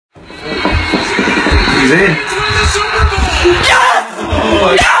He's in. Yes!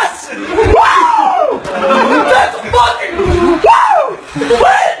 Yes! Woo! That's fucking woo!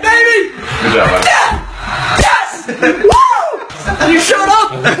 Win, baby! Good job, man. Yeah! Yes! Woo! You showed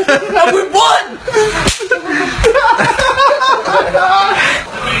up and we won!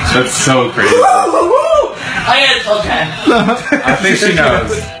 That's so crazy. Okay. I think she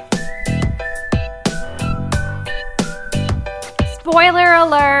knows. Spoiler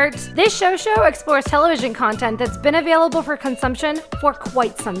alert! This show explores television content that's been available for consumption for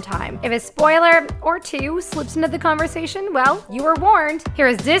quite some time. If a spoiler or two slips into the conversation, well, you were warned. Here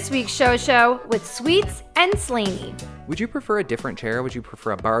is this week's show with Sweets and Slaney. Would you prefer a different chair? Would you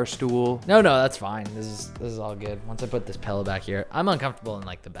prefer a bar stool? No, that's fine. This is all good. Once I put this pillow back here, I'm uncomfortable in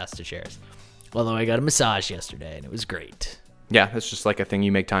like the best of chairs. Although I got a massage yesterday and it was great. Yeah, that's just like a thing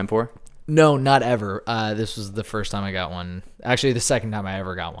you make time for. No, not ever. This was the first time I got one. Actually, the second time I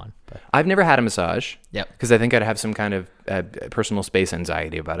ever got one. But. I've never had a massage. Yep. Because I think I'd have some kind of personal space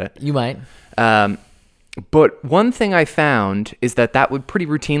anxiety about it. You might. But one thing I found is that would pretty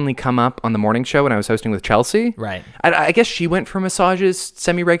routinely come up on the morning show when I was hosting with Chelsea. Right. I guess she went for massages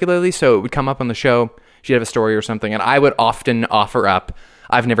semi-regularly, so it would come up on the show. She'd have a story or something, and I would often offer up,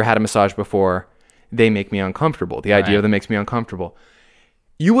 I've never had a massage before. They make me uncomfortable. The idea of them makes me uncomfortable.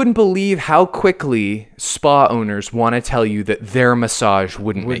 You wouldn't believe how quickly spa owners want to tell you that their massage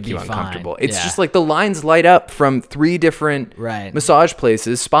wouldn't make you uncomfortable. Fine. It's just like the lines light up from 3 different massage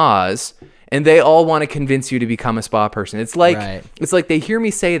places, spas, and they all want to convince you to become a spa person. It's like it's like they hear me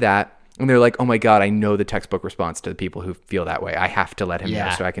say that, and they're like, oh my God, I know the textbook response to the people who feel that way. I have to let him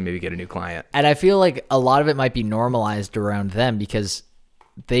know so I can maybe get a new client. And I feel like a lot of it might be normalized around them because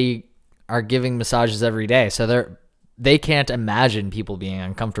they are giving massages every day. So they can't imagine people being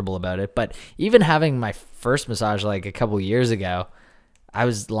uncomfortable about it. But even having my first massage like a couple years ago, I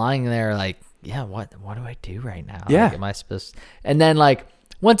was lying there like, yeah, what do I do right now? Yeah. Like, am I supposed to? And then like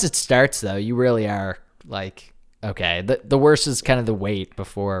once it starts though, you really are like, okay. The worst is kind of the wait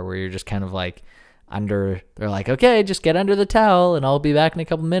before where you're just kind of like under, they're like, okay, just get under the towel and I'll be back in a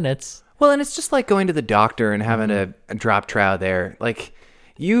couple minutes. Well, and it's just like going to the doctor and having a drop trow there. Like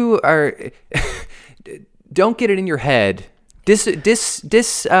you are... Don't get it in your head. Disabuse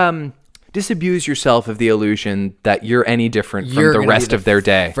yourself of the illusion that you're any different from the rest of their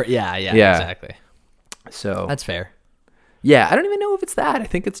day. Yeah, exactly. So that's fair. Yeah, I don't even know if it's that. I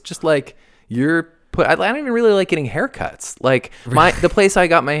think it's just like I don't even really like getting haircuts. Like the place I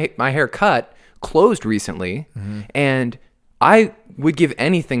got my hair cut closed recently, and I would give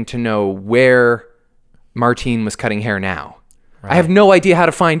anything to know where Martine was cutting hair now. Right. I have no idea how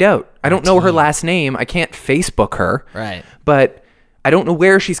to find out. I don't know her last name. I can't Facebook her. Right. But I don't know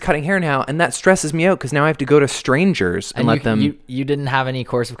where she's cutting hair now, and that stresses me out because now I have to go to strangers and let them... You didn't have any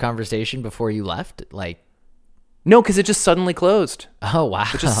course of conversation before you left? Like... No, because it just suddenly closed. Oh, wow.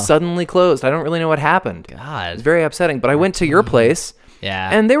 It just suddenly closed. I don't really know what happened. God. It's very upsetting. But I went to your place,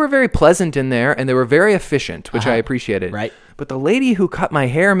 and they were very pleasant in there, and they were very efficient, which I appreciated. Right. But the lady who cut my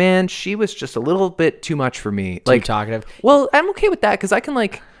hair, man, she was just a little bit too much for me. Too talkative. Well, I'm okay with that because I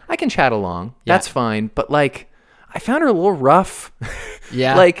can chat along. Yeah. That's fine. But like, I found her a little rough.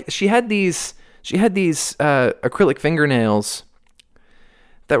 Yeah. Like she had these acrylic fingernails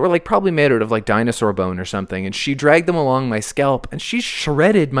that were like probably made out of like dinosaur bone or something, and she dragged them along my scalp, and she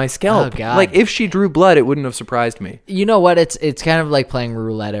shredded my scalp. Oh, God. Like if she drew blood, it wouldn't have surprised me. You know what? It's kind of like playing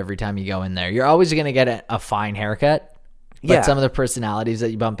roulette every time you go in there. You're always going to get a fine haircut. But some of the personalities that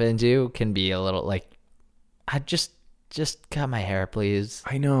you bump into can be a little like, I just cut my hair, please.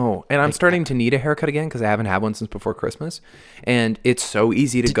 I know. And I'm starting to need a haircut again because I haven't had one since before Christmas. And it's so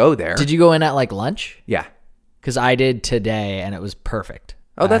easy to go there. Did you go in at like lunch? Yeah. Because I did today and it was perfect.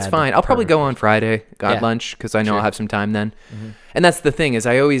 Oh, that's fine. I'll probably go on Friday, lunch, because I know I'll have some time then. Mm-hmm. And that's the thing is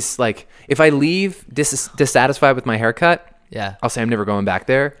I always like, if I leave dissatisfied with my haircut, I'll say I'm never going back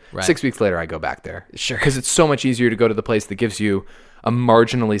there. Right. 6 weeks later, I go back there. Sure. Because it's so much easier to go to the place that gives you a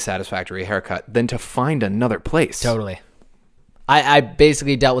marginally satisfactory haircut than to find another place. Totally. I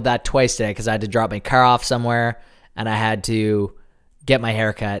basically dealt with that twice today because I had to drop my car off somewhere and I had to get my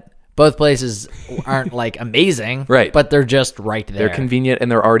haircut. Both places aren't like amazing, right? But they're just right there. They're convenient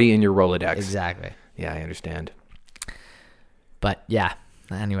and they're already in your Rolodex. Exactly. Yeah, I understand. But yeah.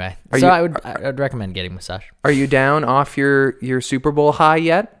 Anyway, I would recommend getting a massage. Are you down off your Super Bowl high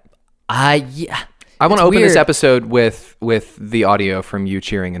yet? Yeah. I want to open this episode with the audio from you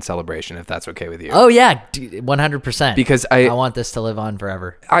cheering in celebration, if that's okay with you. Oh yeah, 100%. Because I want this to live on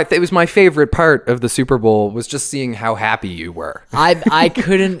forever. It was my favorite part of the Super Bowl was just seeing how happy you were. I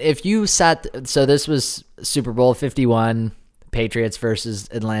couldn't, if you sat, so this was Super Bowl 51, Patriots versus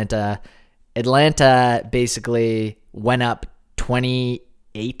Atlanta. Atlanta basically went up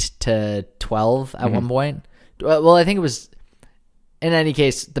 28-12 at one point. Well, I think it was. In any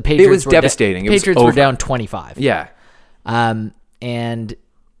case, the Patriots. It was devastating. Patriots were down 25. Yeah. And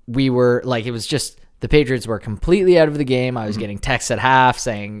we were like, it was just the Patriots were completely out of the game. I was getting texts at half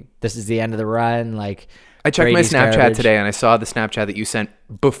saying this is the end of the run. Like, I checked Brady's my Snapchat garbage. today, and I saw the Snapchat that you sent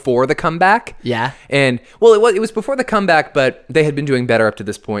before the comeback. Yeah. And well, it was before the comeback, but they had been doing better up to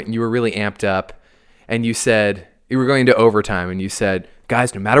this point, and you were really amped up. And you said you were going to overtime, and you said,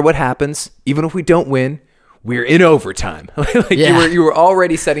 "Guys, no matter what happens, even if we don't win, we're in overtime." You were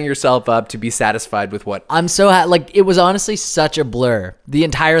already setting yourself up to be satisfied with what. I'm so like it was honestly such a blur. The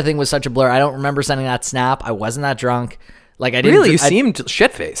entire thing was such a blur. I don't remember sending that snap. I wasn't that drunk. Like I didn't. Really, you seemed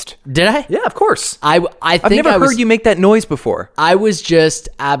shit faced. Did I? Yeah, of course. I've never heard you make that noise before. I was just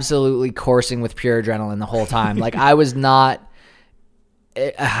absolutely coursing with pure adrenaline the whole time. Like I was not.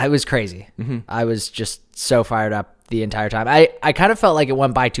 I was crazy. I was just so fired up the entire time. I kind of felt like it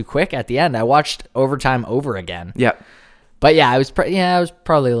went by too quick at the end. I watched overtime over again. Yeah. But yeah, I was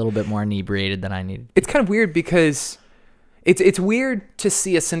probably a little bit more inebriated than I needed. It's kind of weird because it's weird to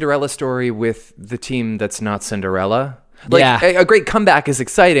see a Cinderella story with the team that's not Cinderella. Like Yeah. a great comeback is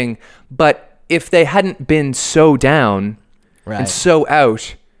exciting, but if they hadn't been so down and so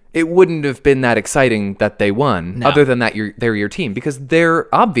out, it wouldn't have been that exciting that they won. No. Other than that, they're your team because they're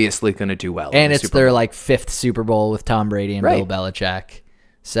obviously going to do well. And in the it's Super their Bowl. like 5th Super Bowl with Tom Brady and Right. Bill Belichick.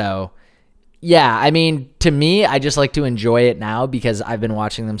 So yeah, I mean, to me, I just like to enjoy it now because I've been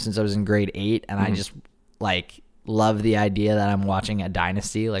watching them since I was in grade 8, and I just like love the idea that I'm watching a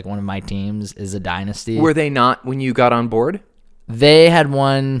dynasty. Like one of my teams is a dynasty. Were they not when you got on board? They had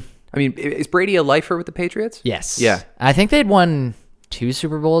won. I mean, is Brady a lifer with the Patriots? Yes. Yeah. I think they'd won 2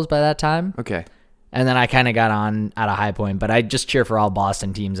 Super Bowls by that time. Okay. And then I kind of got on at a high point, but I just cheer for all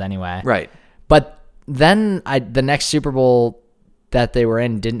Boston teams anyway. Right. But then the next Super Bowl that they were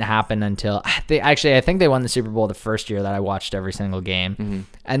in didn't happen until I think they won the Super Bowl the first year that I watched every single game.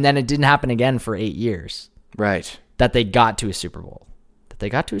 And then it didn't happen again for 8 years Right. that they got to a Super Bowl. That they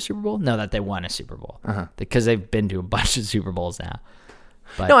got to a Super Bowl? No, that they won a Super Bowl. Because they've been to a bunch of Super Bowls now.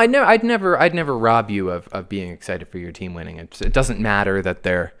 But No, I'd never rob you of being excited for your team winning. It doesn't matter that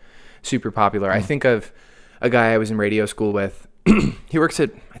they're super popular. I think of a guy I was in radio school with. he works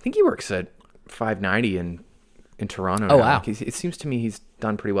at 590 in Toronto. Oh, now. wow. Like, it seems to me he's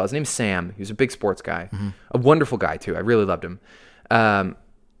done pretty well. His name's Sam. He was a big sports guy, a wonderful guy too. I really loved him. And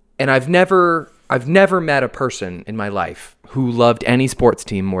I've never met a person in my life who loved any sports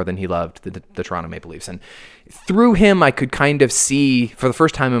team more than he loved the Toronto Maple Leafs. And through him, I could kind of see for the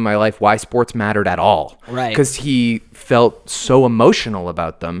first time in my life why sports mattered at all. Right. Because he felt so emotional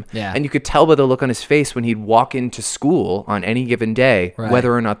about them. Yeah. And you could tell by the look on his face when he'd walk into school on any given day, Right.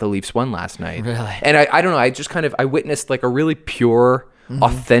 whether or not the Leafs won last night. Really? And I don't know, I witnessed like a really pure,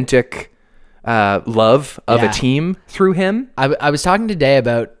 authentic love of Yeah. a team through him. I was talking today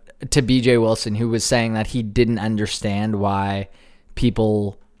to BJ Wilson, who was saying that he didn't understand why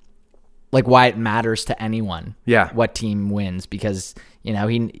people, like why it matters to anyone what team wins, because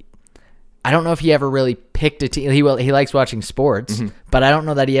I don't know if he ever really picked a team. He likes watching sports, but I don't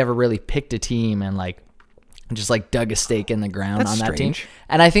know that he ever really picked a team and like just like dug a stake in the ground That's on that strange. team.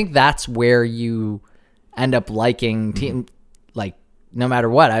 And I think that's where you end up liking team, like no matter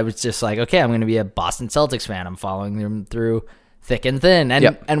what. I was just like, okay, I'm going to be a Boston Celtics fan. I'm following them through thick and thin. And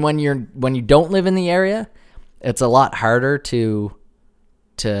Yep. and when you don't live in the area, it's a lot harder to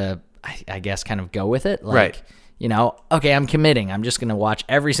I guess kind of go with it. Like, Right. Okay, I'm committing. I'm just going to watch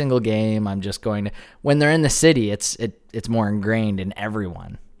every single game. I'm just going to, when they're in the city, it's more ingrained in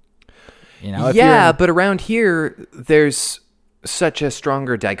everyone. If you're But around here, there's such a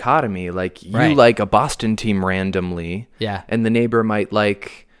stronger dichotomy. Like you Right. like a Boston team randomly, Yeah. and the neighbor might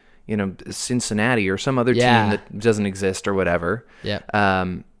like Cincinnati or some other Yeah. team that doesn't exist or whatever. Yeah.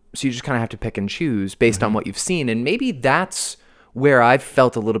 So you just kind of have to pick and choose based on what you've seen, and maybe that's where I've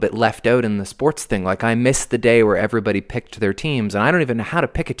felt a little bit left out in the sports thing. Like I missed the day where everybody picked their teams, and I don't even know how to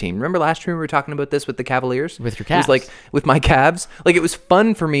pick a team. Remember last year we were talking about this with the Cavaliers? With your It was Cavs. like with my Cavs. Like it was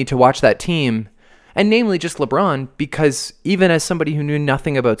fun for me to watch that team, and namely just LeBron, because even as somebody who knew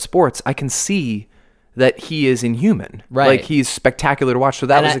nothing about sports, I can see that he is inhuman. Right. Like he's spectacular to watch. So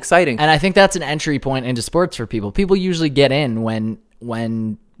that was exciting. And I think that's an entry point into sports for people. People usually get in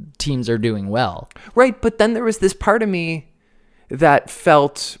when teams are doing well. Right, but then there was this part of me that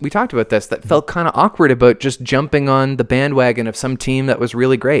felt, we talked about this, that felt kind of awkward about just jumping on the bandwagon of some team that was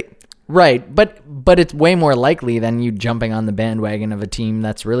really great. Right, but it's way more likely than you jumping on the bandwagon of a team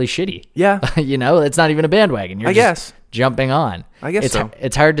that's really shitty. Yeah. It's not even a bandwagon. You're I just guess. jumping on. I guess so.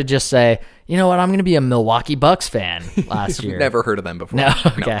 It's hard to just say, you know what, I'm going to be a Milwaukee Bucks fan last year. Never heard of them before. No,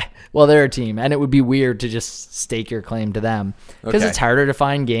 okay. Well, they're a team, and it would be weird to just stake your claim to them because it's harder to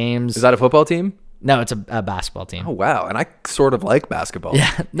find games. Is that a football team? No, it's a basketball team. Oh, wow. And I sort of like basketball.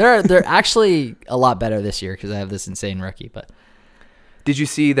 Yeah, they're actually a lot better this year because I have this insane rookie. But did you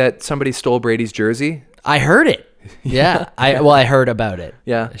see that somebody stole Brady's jersey? I heard it. Yeah, I heard about it.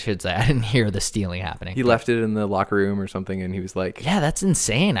 Yeah. I should say I didn't hear the stealing happening. He left it in the locker room or something, and he was like, yeah, that's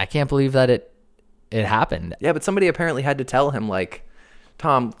insane. I can't believe that it happened. yeah, but somebody apparently had to tell him, like,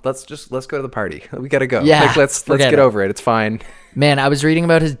 Tom, let's go to the party. We got to go. Yeah, like, let's get over it. It's fine. Man, I was reading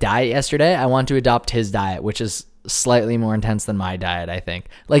about his diet yesterday. I want to adopt his diet, which is slightly more intense than my diet, I think.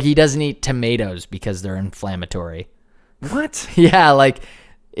 Like, he doesn't eat tomatoes because they're inflammatory. What? Yeah, like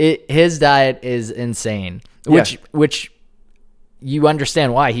his diet is insane. Which you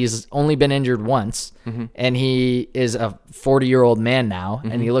understand why. He's only been injured once, and he is a 40-year-old man now,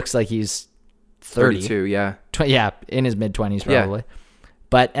 and he looks like he's 30. 32, yeah. Yeah, in his mid-20s probably.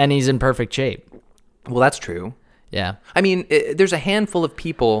 Yeah. And he's in perfect shape. Well, that's true. Yeah. I mean, there's a handful of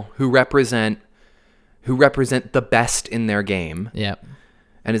people who represent the best in their game. Yeah.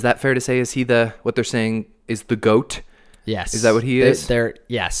 And is that fair to say? Is he what they're saying is the GOAT? Yes. Is that what he is?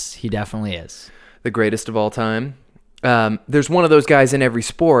 Yes, he definitely is. The greatest of all time. There's one of those guys in every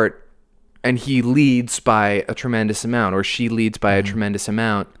sport, and he leads by a tremendous amount, or she leads by a tremendous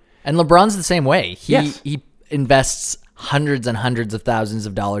amount. And LeBron's the same way. He invests hundreds and hundreds of thousands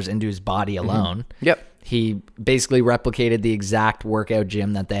of dollars into his body alone. Yep. He basically replicated the exact workout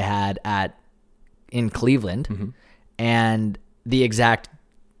gym that they had in Cleveland, and the exact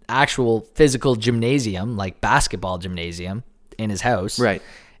actual physical gymnasium, like basketball gymnasium, in his house. Right.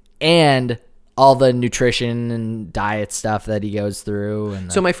 And all the nutrition and diet stuff that he goes through.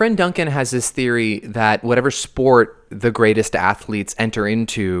 And so my friend Duncan has this theory that whatever sport the greatest athletes enter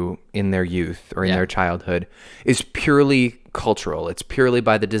into in their youth or in their childhood is purely cultural. It's purely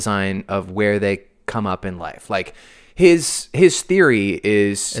by the design of where they come up in life. Like his theory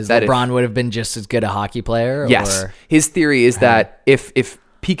is that LeBron would have been just as good a hockey player? Yes. Or? His theory is that if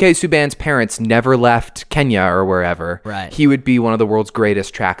PK Subban's parents never left Kenya or wherever, right, he would be one of the world's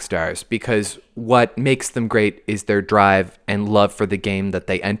greatest track stars, because what makes them great is their drive and love for the game that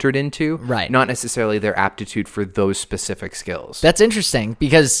they entered into, right, not necessarily their aptitude for those specific skills. That's interesting,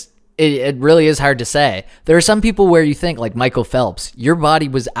 because it really is hard to say. There are some people where you think, like Michael Phelps, your body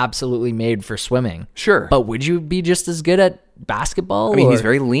was absolutely made for swimming. Sure. But would you be just as good at basketball? I mean, he's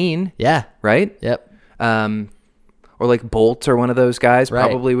very lean. Yeah. Right? Yep. Or like Bolt or one of those guys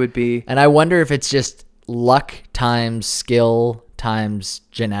probably would be. And I wonder if it's just luck times skill times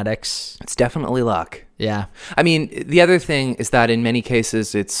genetics. It's definitely luck. Yeah. I mean, the other thing is that in many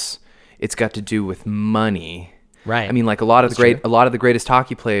cases it's got to do with money. Right. I mean, like a lot of the greatest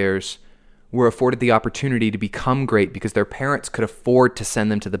hockey players were afforded the opportunity to become great because their parents could afford to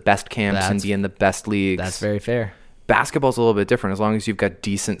send them to the best camps and be in the best leagues. That's very fair. Basketball's a little bit different. As long as you've got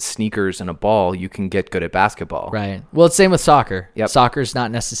decent sneakers and a ball, you can get good at basketball. Right. Well, it's same with soccer. Yep. Soccer's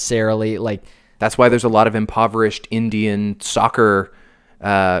not necessarily like... That's why there's a lot of impoverished Indian soccer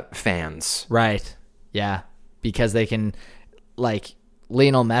fans. Right. Yeah. Because they can, like,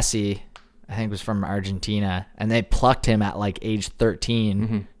 Lionel Messi, I think, was from Argentina, and they plucked him at like age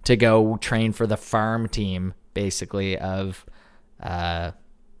 13 to go train for the farm team, basically, of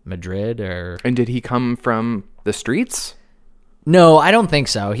Madrid. And did he come from the streets? No, I don't think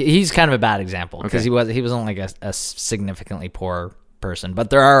so. He's kind of a bad example because he wasn't like a significantly poor person, but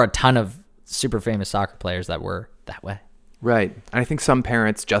there are a ton of super famous soccer players that were that way. Right. And I think some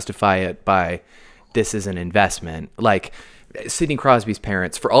parents justify it by, this is an investment. Like Sidney Crosby's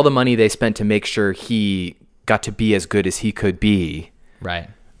parents, for all the money they spent to make sure he got to be as good as he could be. Right.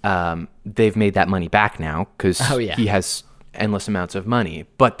 They've made that money back now because he has endless amounts of money.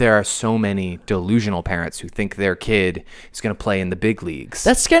 But there are so many delusional parents who think their kid is going to play in the big leagues.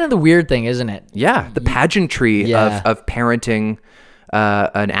 That's kind of the weird thing, isn't it? Yeah. The pageantry of parenting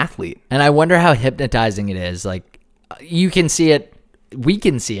an athlete. And I wonder how hypnotizing it is. Like, you can see it, we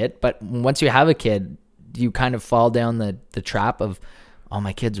can see it, but once you have a kid, you kind of fall down the trap of, oh,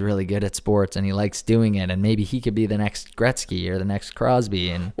 my kid's really good at sports and he likes doing it, and maybe he could be the next Gretzky or the next Crosby.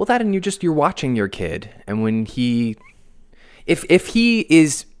 And well, that, and you're watching your kid, and when if he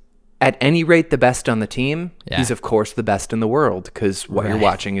is at any rate the best on the team, he's of course the best in the world, because what you're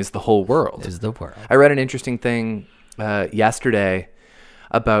watching is the whole world. Is the world. I read an interesting thing yesterday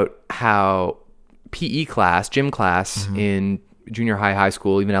about how PE class, gym class in junior high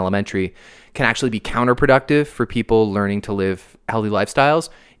school, even elementary, can actually be counterproductive for people learning to live healthy lifestyles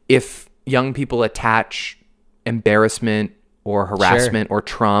if young people attach embarrassment or harassment or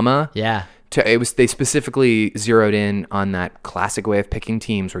trauma. Yeah. They specifically zeroed in on that classic way of picking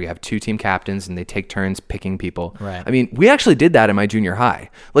teams where you have 2 team captains and they take turns picking people. Right. I mean, we actually did that in my junior high.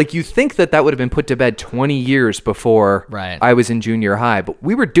 Like, you think that would have been put to bed 20 years before I was in junior high, but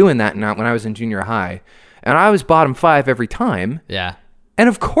we were doing that when I was in junior high, and I was bottom 5 every time. Yeah. And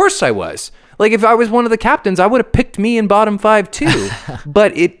of course I was. Like, if I was one of the captains, I would have picked me in bottom 5 too.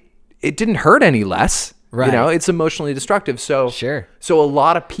 But it didn't hurt any less. Right. You know, it's emotionally destructive. So Sure. So a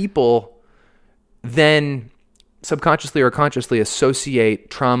lot of people then subconsciously or consciously associate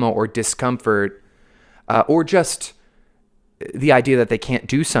trauma or discomfort or just the idea that they can't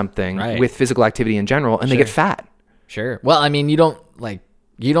do something with physical activity in general, and they get fat. Sure. Well, I mean, you don't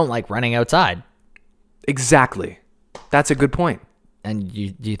like running outside. Exactly. That's a good point. And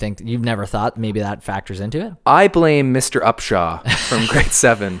do you think you've never thought maybe that factors into it? I blame Mr. Upshaw from grade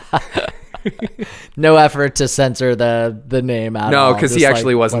 7. No effort to censor the name out. No, because he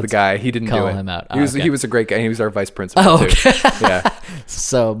actually wasn't the guy. He didn't do call it. him out. He was a great guy. He was our vice principal okay. too. Yeah.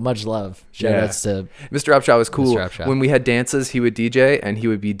 So much love. Shout outs to Mr. Upshaw was cool. Mr. Upshaw. When we had dances, he would DJ, and he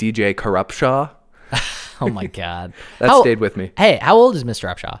would be DJ Corrupshaw. Oh my God. That stayed with me. Hey, how old is Mr.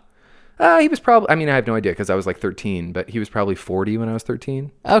 Upshaw? He was probably, I mean, I have no idea because I was like 13, but he was probably 40 when I was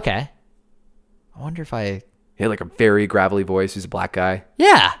 13. Okay. I wonder if He had like a very gravelly voice. He's a black guy.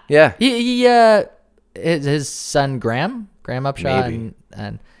 Yeah. Yeah. He his son Graham Upshaw. Maybe.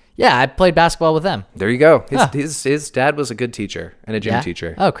 And yeah, I played basketball with them. There you go. His dad was a good teacher and a gym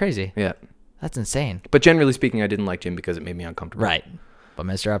teacher. Oh, crazy. Yeah. That's insane. But generally speaking, I didn't like gym because it made me uncomfortable. Right. But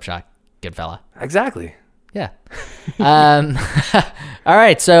Mr. Upshaw, good fella. Exactly. Yeah. All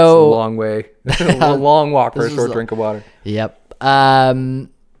right. It's So a long way. A long walk for a short drink of water. Yep.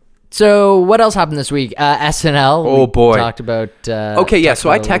 So what else happened this week? SNL. Oh, boy. Talked about. Okay, yeah. So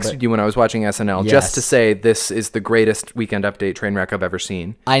I talked about it a little texted bit. you when I was watching SNL Yes. just to say this is the greatest Weekend Update train wreck I've ever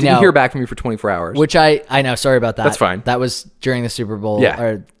seen. I Didn't know. hear back from you for 24 hours. Which I know. Sorry about that. That's fine. That was during the Super Bowl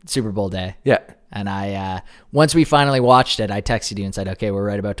or Super Bowl day. Yeah. And I, once we finally watched it, I texted you and said, okay, we're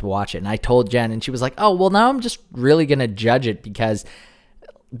right about to watch it. And I told Jen, and she was like, oh, well, now I'm just really going to judge it because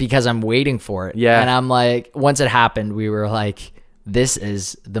I'm waiting for it. Yeah. And I'm like, once it happened, we were like, this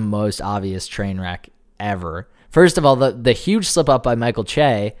is the most obvious train wreck ever. First of all, the huge slip up by Michael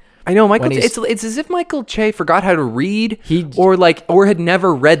Che. I know, Michael. when he's- It's as if Michael Che forgot how to read, He- or had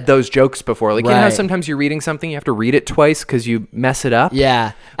never read those jokes before. Like, you know how Right. sometimes you're reading something, you have to read it twice because you mess it up.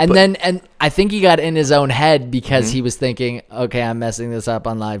 Yeah. And I think he got in his own head because he was thinking, okay, I'm messing this up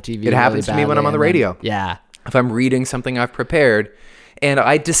on live TV. It happens to me when I'm on the radio. Yeah. If I'm reading something I've prepared, and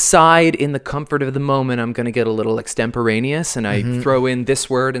I decide in the comfort of the moment I'm going to get a little extemporaneous, and I throw in this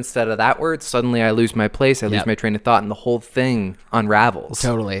word instead of that word, suddenly I lose my place, I lose Yep. my train of thought, and the whole thing unravels.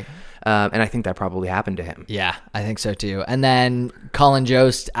 Totally. And I think that probably happened to him. Yeah, I think so too. And then Colin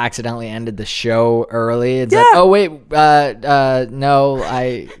Jost accidentally ended the show early. It's like, Yeah. oh wait, no,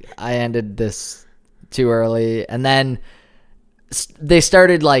 I ended this too early. And then they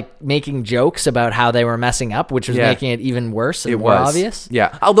started like making jokes about how they were messing up, which was Yeah. making it even worse and It more was obvious.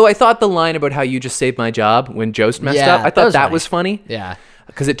 Yeah. Although I thought the line about how you just saved my job when Jost messed Yeah, up, I that thought was that funny. was funny Yeah,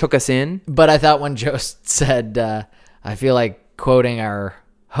 because it took us in. but I thought when Jost said, "I feel like quoting our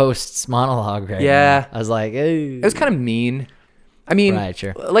host's monologue right Yeah. now," I was like, "Ew." It was kind of mean. I mean, Right,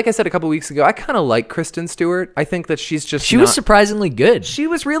 sure. like I said a couple weeks ago, I kind of like Kristen Stewart. I think that she's just She was not- surprisingly good. She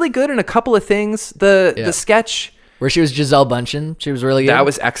was really good in a couple of things. The sketch Where she was Giselle Bundchen, she was really good. that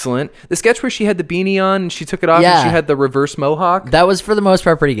was excellent. The sketch where she had the beanie on and she took it off Yeah. and she had the reverse mohawk. That was for the most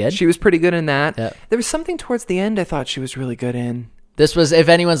part pretty good. She was pretty good in that. Yeah. There was something towards the end I thought she was really good in. This was, if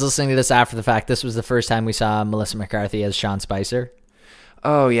anyone's listening to this after the fact, this was the first time we saw Melissa McCarthy as Sean Spicer.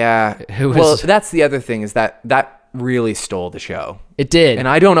 Oh yeah. Who was- well, that's the other thing is that really stole the show. It did. And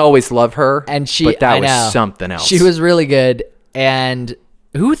I don't always love her, And she, but that I was know. something else. She was really good. And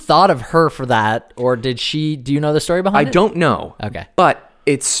who thought of her for that? Or did she, do you know the story behind I it? don't know. Okay. But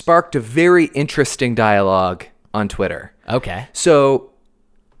it sparked a very interesting dialogue on Twitter. Okay. So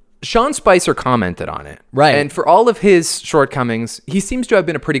Sean Spicer commented on it. Right. And for all of his shortcomings, he seems to have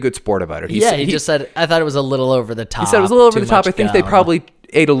been a pretty good sport about it. He just said, I thought it was a little over the top. He said it was a little over too the top. much I think they gum. probably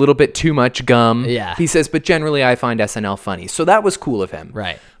ate a little bit too much gum. Yeah. He says, but generally I find SNL funny. So that was cool of him.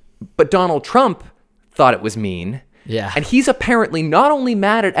 Right. But Donald Trump thought it was mean. Yeah. And he's apparently not only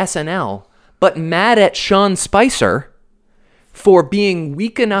mad at SNL, but mad at Sean Spicer for being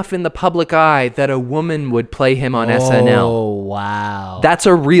weak enough in the public eye that a woman would play him on SNL. Oh, wow. That's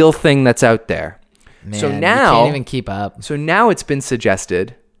a real thing that's out there. Man, so you now, can't even keep up. So now it's been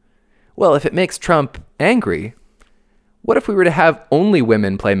suggested, well, if it makes Trump angry, what if we were to have only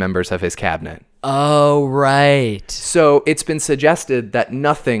women play members of his cabinet? Oh, right. So it's been suggested that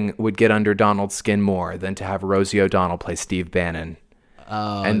nothing would get under Donald's skin more than to have Rosie O'Donnell play Steve Bannon.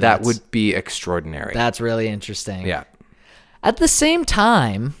 Oh, and that would be extraordinary. That's really interesting. Yeah. At the same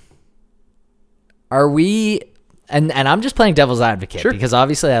time, are we... And I'm just playing devil's advocate because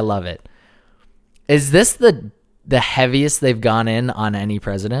obviously I love it. Is this the heaviest they've gone in on any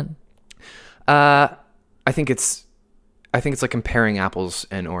president? I think it's like comparing apples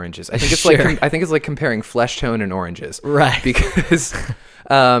and oranges. I think it's like comparing flesh tone and oranges. Right. Because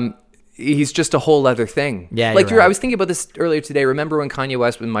he's just a whole other thing. Yeah. Like right. I was thinking about this earlier today. Remember when Kanye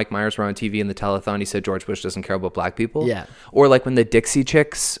West and Mike Myers were on TV in the telethon, he said George Bush doesn't care about black people? Yeah. Or like when the Dixie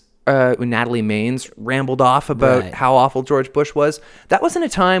Chicks, when Natalie Maines rambled off about how awful George Bush was. That wasn't a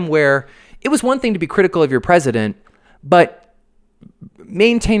time where it was one thing to be critical of your president, but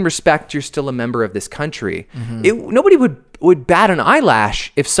maintain respect. You're still a member of this country. Nobody would bat an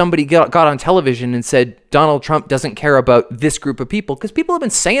eyelash if somebody got on television and said Donald Trump doesn't care about this group of people, because people have been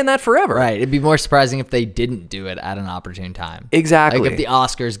saying that forever. Right. It'd be more surprising if they didn't do it at an opportune time. Exactly. Like if the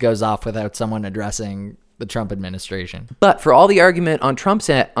Oscars goes off without someone addressing the Trump administration. But for all the argument on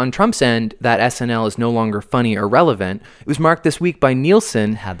Trump's end that SNL is no longer funny or relevant, it was marked this week by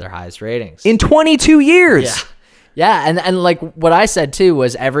Nielsen Had their highest ratings. in 22 years. Yeah. Yeah, and like what I said too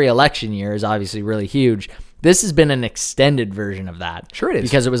was every election year is obviously really huge. This has been an extended version of that. Sure it is.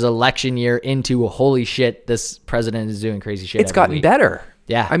 Because it was election year into holy shit, this president is doing crazy shit. It's gotten better.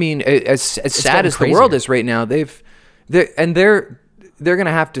 Yeah. I mean, as sad as the crazier. world is right now, they're going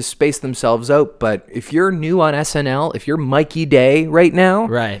to have to space themselves out. But if you're new on SNL, if you're Mikey Day right now,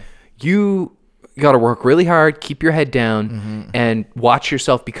 Right. you got to work really hard, keep your head down, and watch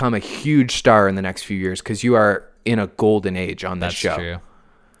yourself become a huge star in the next few years, because you are in a golden age on this show. That's true.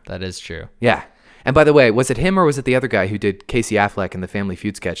 That is true. Yeah. And by the way, was it him or was it the other guy who did Casey Affleck in the Family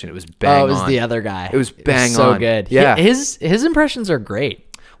Feud sketch? And it was bang on. Oh, it was the other guy. It was bang so on. good. Yeah. His impressions are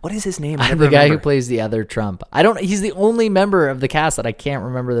great. What is his name? The guy who plays the other Trump. He's the only member of the cast that I can't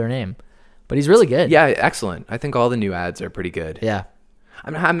remember their name. But he's really good. Yeah, excellent. I think all the new ads are pretty good. Yeah.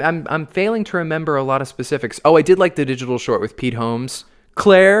 I'm failing to remember a lot of specifics. Oh, I did like the digital short with Pete Holmes.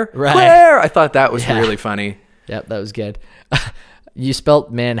 Claire. Right. Claire. I thought that was really funny. Yep, that was good. You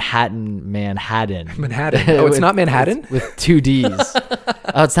spelt Manhattan. Manhattan. Oh, it's not Manhattan? With 2 D's.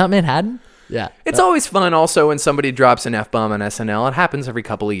 Oh, it's not Manhattan? Yeah. It's always fun also when somebody drops an F-bomb on SNL. It happens every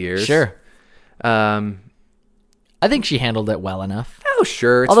couple of years. Sure. I think she handled it well enough. Oh,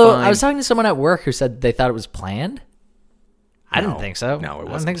 sure. It's Although fine. I was talking to someone at work who said they thought it was planned. I didn't think so. No, it wasn't.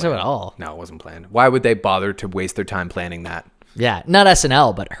 I don't think so planned. at all. No, it wasn't planned. Why would they bother to waste their time planning that? Yeah, not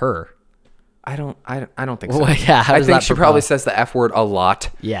SNL, but her. I don't think so. Well, yeah, how I does think that she probably propel? says the F word a lot.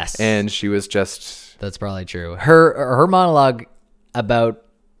 Yes. And she was just... That's probably true. Her monologue about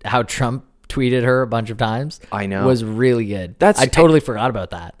how Trump tweeted her a bunch of times, I know, was really good. I totally forgot about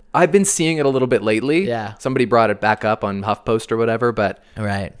that. I've been seeing it a little bit lately. Yeah. Somebody brought it back up on HuffPost or whatever, but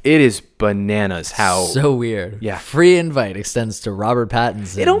Right. it is bananas how... So weird. Yeah. Free invite extends to Robert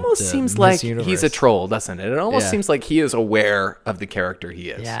Pattinson. It almost to seems Miss like Universe. he's a troll, doesn't it? It almost Yeah. seems like he is aware of the character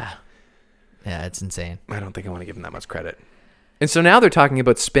he is. Yeah. Yeah, it's insane. I don't think I want to give him that much credit. And so now they're talking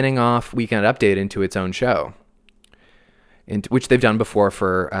about spinning off Weekend Update into its own show, which they've done before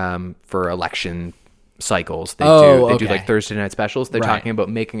for election cycles. They do like Thursday night specials. They're talking about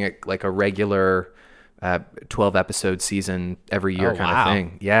making it like a regular 12 episode season every year kind of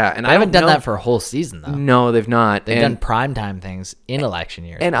thing. Yeah, and I haven't done that for a whole season though. No, they've not. They've done primetime things in election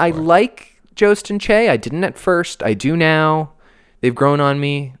years. And before. I like Jost and Che. I didn't at first. I do now. They've grown on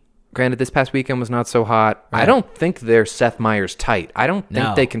me. Granted, this past weekend was not so hot. Right. I don't think they're Seth Meyers tight. I don't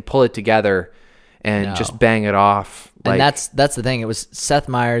think they can pull it together and just bang it off. And that's the thing. It was Seth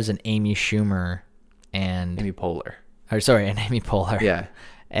Meyers and Amy Schumer and Amy Poehler. And Amy Poehler. Yeah.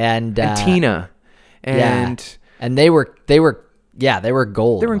 And Tina. And they were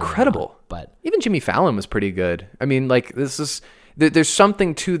gold. They were incredible. But even Jimmy Fallon was pretty good. I mean, like there's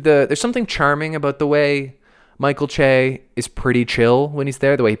something charming about the way Michael Che is pretty chill when he's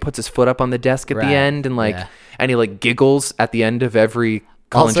there. The way he puts his foot up on the desk at the end and and he giggles at the end of every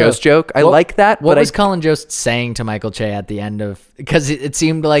Colin Jost joke. I like that. What was Colin Jost saying to Michael Che at the end of? Because it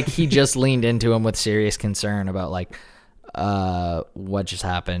seemed like he just leaned into him with serious concern about what just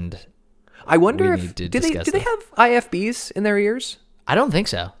happened. I wonder if do they have IFBs in their ears? I don't think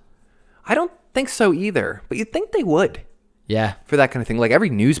so. I don't think so either. But you'd think they would. Yeah, for that kind of thing, like every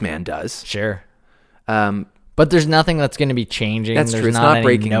newsman does. Sure. But there's nothing that's going to be changing. That's there's true. It's not not any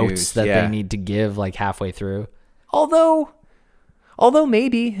breaking notes news. that they need to give halfway through. Although Although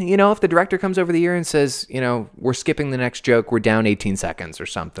maybe, if the director comes over the year and says, we're skipping the next joke, we're down 18 seconds or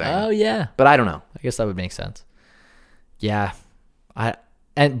something. Oh, yeah. But I don't know. I guess that would make sense. Yeah.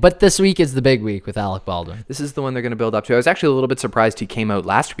 But this week is the big week with Alec Baldwin. This is the one they're going to build up to. I was actually a little bit surprised he came out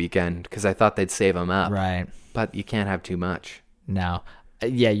last weekend because I thought they'd save him up. Right. But you can't have too much. No.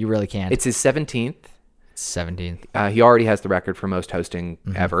 Yeah, you really can't. It's his 17th. 17th. He already has the record for most hosting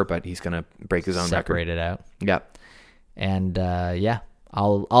ever, but he's going to break his own Separate record. it out. Yep. And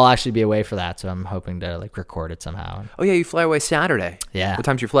I'll actually be away for that, so I'm hoping to record it somehow. Oh yeah, you fly away Saturday. Yeah. What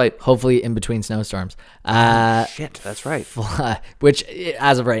time's your flight? Hopefully in between snowstorms. Shit, that's right. Which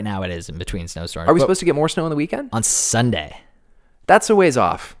as of right now it is in between snowstorms. Are we supposed to get more snow on the weekend? on Sunday? That's a ways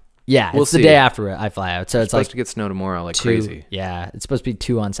off. Yeah, We'll it's the see. day after I fly out, so it's Supposed to get snow tomorrow like 2. crazy. Yeah, it's supposed to be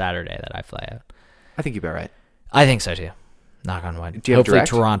 2 on Saturday that I fly out. I think you'll be all right. I think so too. Knock on wood. Do you have Hopefully direct?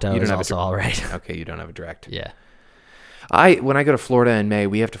 Toronto You don't is have a also all right. Okay, you don't have a direct. Yeah. When I go to Florida in May,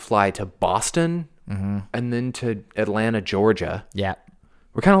 we have to fly to Boston and then to Atlanta, Georgia. Yeah.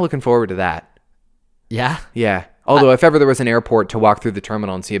 We're kind of looking forward to that. Yeah. Yeah. Although if ever there was an airport to walk through the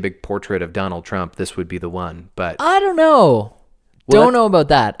terminal and see a big portrait of Donald Trump, this would be the one. But I don't know. Well, Don't know about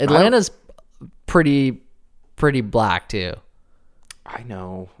that. Atlanta's pretty black too. I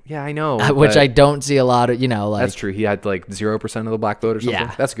know. Yeah, I know. Which but I don't see a lot of, That's true. He had 0% of the black vote or something.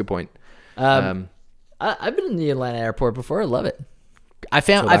 Yeah. That's a good point. I've been in the Atlanta airport before. I love it. I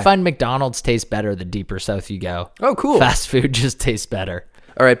find McDonald's tastes better the deeper south you go. Oh, cool. Fast food just tastes better.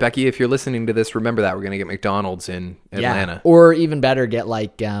 All right, Becky, if you're listening to this, remember that we're going to get McDonald's in Atlanta. Yeah. Or even better, get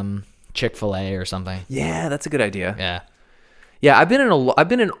Chick-fil-A or something. Yeah, that's a good idea. Yeah. Yeah, I've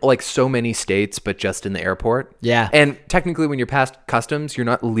been in so many states, but just in the airport. Yeah. And technically, when you're past customs, you're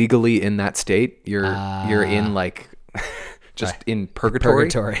not legally in that state. You're in just in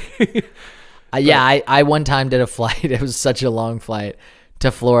purgatory. I one time did a flight. It was such a long flight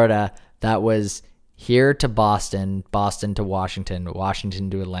to Florida. That was here to Boston, Boston to Washington, Washington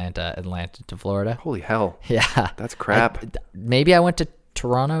to Atlanta, Atlanta to Florida. Holy hell. Yeah. That's crap. Maybe I went to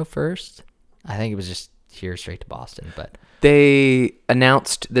Toronto first. I think it was just here straight to Boston, but They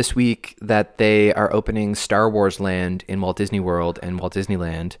announced this week that they are opening Star Wars Land in Walt Disney World and Walt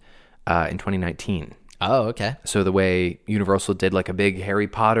Disneyland in 2019. oh, okay. So the way Universal did a big Harry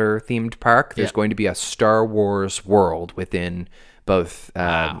Potter themed park, there's going to be a Star Wars world within both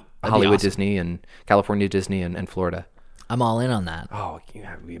That'd be Hollywood awesome. Disney and California Disney and Florida. I'm all in on that. Oh,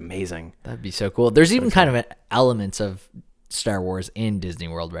 that would be amazing. That'd be so cool. There's even kind of elements of Star Wars in Disney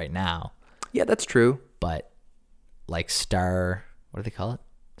World right now, Yeah, that's true. but what do they call it?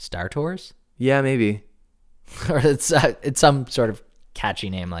 Star Tours? Yeah, maybe. Or it's some sort of catchy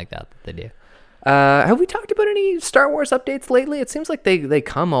name like that they do. Have we talked about any Star Wars updates lately? It seems like they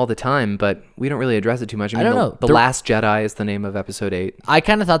come all the time, but we don't really address it too much. I don't know. The Last Jedi is the name of episode 8. I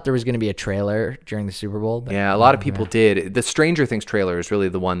kind of thought there was going to be a trailer during the Super Bowl. But Yeah, a lot of people did. The Stranger Things trailer is really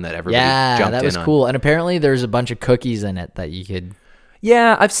the one that everybody jumped in that was on. cool. And apparently there's a bunch of cookies in it that you could...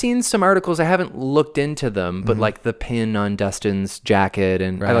 Yeah, I've seen some articles. I haven't looked into them, but the pin on Dustin's jacket,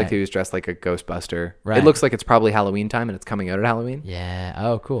 and I like Right. that he was dressed like a Ghostbuster. Right. It looks like it's probably Halloween time, and it's coming out at Halloween. Yeah.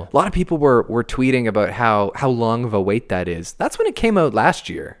 Oh, cool. A lot of people were tweeting about how long of a wait that is. That's when it came out last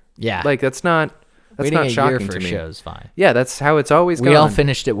year. Yeah. That's not Waiting a shocking year for to a me. show is fine. Yeah, that's how it's always gone. We all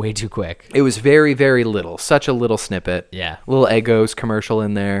finished it way too quick. It was very, very little. Such a little snippet. Yeah. Little Eggos commercial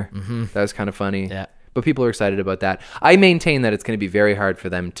in there. Mm-hmm. That was kind of funny. Yeah. But people are excited about that. I maintain that it's going to be very hard for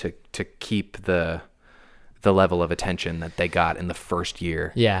them to keep the level of attention that they got in the first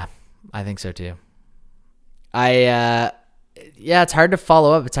year. Yeah, I think so too. It's hard to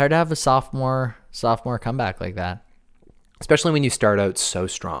follow up. It's hard to have a sophomore comeback like that. Especially when you start out so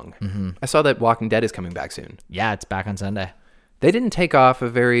strong. Mm-hmm. I saw that Walking Dead is coming back soon. Yeah, it's back on Sunday. They didn't take off a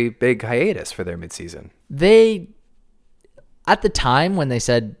very big hiatus for their midseason. At the time when they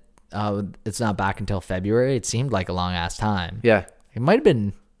said it's not back until February, it seemed like a long ass time. Yeah. It might have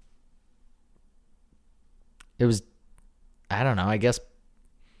been. It was, I don't know, I guess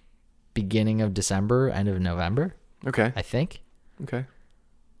beginning of December, end of November, Okay. I think, Okay.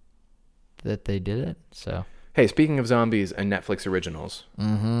 that they did it. So, Hey, speaking of zombies and Netflix originals,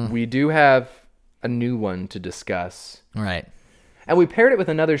 we do have a new one to discuss. all right. And we paired it with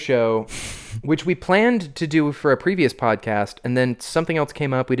another show, which we planned to do for a previous podcast, and then something else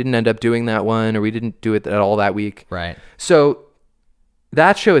came up. We didn't end up doing that one, or we didn't do it at all that week. Right. So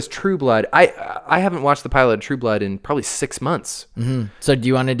that show is True Blood. I haven't watched the pilot of True Blood in probably 6 months. Mm-hmm. So do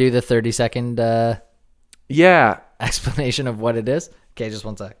you want to do the 30-second Yeah. explanation of what it is? Okay, just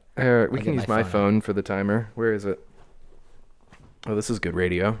one sec. We can get use my my phone phone for the timer. Where is it? Oh, this is good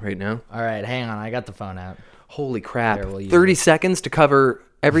radio right now. All right, hang on. I got the phone out. Holy crap. There, we'll use 30 it. seconds to cover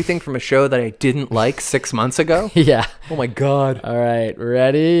everything from a show that I didn't like 6 months ago? Yeah. Oh my God. All right,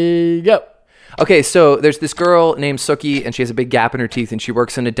 ready, go. Okay, so there's this girl named Suki, and she has a big gap in her teeth, and she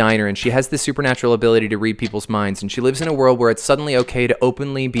works in a diner, and she has this supernatural ability to read people's minds, and she lives in a world where it's suddenly okay to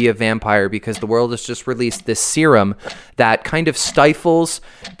openly be a vampire because the world has just released this serum that kind of stifles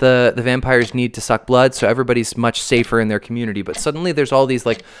the vampire's need to suck blood, so everybody's much safer in their community. But suddenly there's all these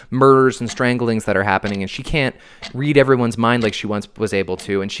like murders and stranglings that are happening, and she can't read everyone's mind like she once was able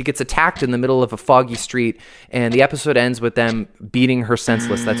to, and she gets attacked in the middle of a foggy street, and the episode ends with them beating her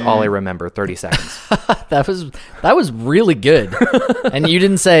senseless. That's all I remember. 30 seconds. That was really good. And you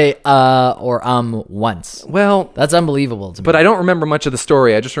didn't say or once. Well, That's unbelievable to me. but I don't remember much of the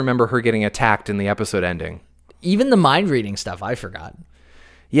story. I just remember her getting attacked in the episode ending. Even the mind reading stuff, I forgot.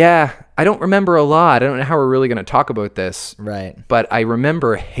 Yeah, I don't remember a lot. I don't know how we're really going to talk about this. Right. But I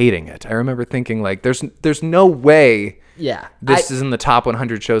remember hating it. I remember thinking like there's no way Yeah. this is in the top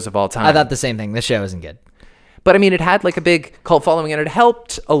 100 shows of all time. I thought the same thing. This show isn't good. But I mean, it had like a big cult following, and it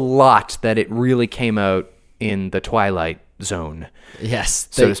helped a lot that it really came out in the Twilight zone, Yes.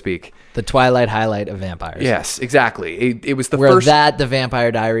 so to speak. The Twilight highlight of vampires. Yes, exactly. It was the Where first. the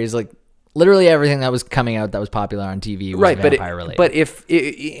Vampire Diaries, like literally everything that was coming out that was popular on TV was Right, vampire related. but if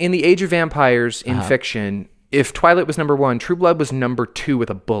in the age of vampires in fiction, if Twilight was number 1, True Blood was number 2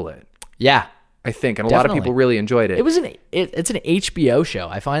 with a bullet, yeah. I think, and a lot of Definitely. people really enjoyed it. It's an HBO show.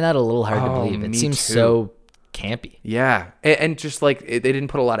 I find that a little hard to believe. It me seems too. so campy. Yeah, and just like they didn't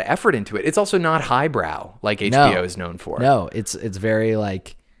put a lot of effort into it. It's also not highbrow like HBO is known for. No, it's very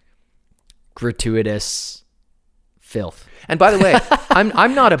like gratuitous filth. And by the way,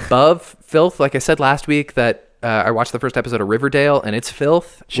 I'm not above filth. Like I said last week that I watched the first episode of Riverdale and it's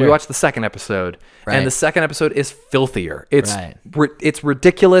filth. Sure. We watched the second episode, Right. and the second episode is filthier. It's Right. it's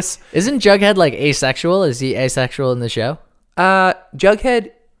ridiculous. Isn't Jughead like asexual? Is he asexual in the show?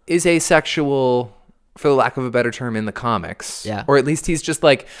 Jughead is asexual, for the lack of a better term, in the comics. Yeah. Or at least he's just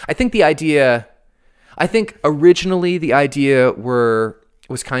like, I think originally the idea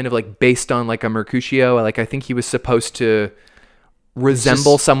was kind of like based on like a Mercutio. Like I think he was supposed to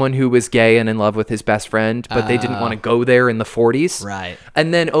resemble someone who was gay and in love with his best friend, but they didn't want to go there in the 40s. Right.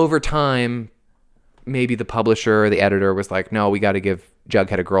 And then over time, maybe the publisher or the editor was like, no, we got to give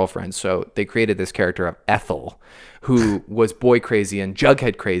Jughead a girlfriend. So they created this character of Ethel, who was boy crazy and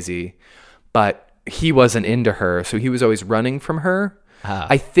Jughead crazy, but he wasn't into her. So he was always running from her.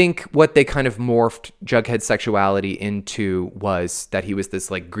 I think what they kind of morphed Jughead's sexuality into was that he was this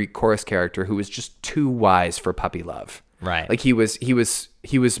like Greek chorus character who was just too wise for puppy love. Right. Like he was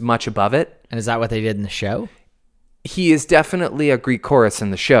much above it. And is that what they did in the show? He is definitely a Greek chorus in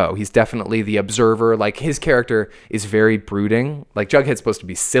the show. He's definitely the observer. Like his character is very brooding. Like Jughead's supposed to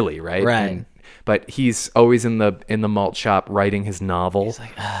be silly, right? Right. But he's always in the malt shop writing his novel. He's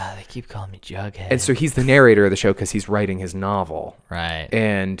like, they keep calling me Jughead. And so he's the narrator of the show because he's writing his novel. Right.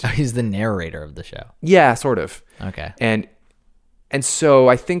 And He's the narrator of the show. yeah, sort of. Okay. And so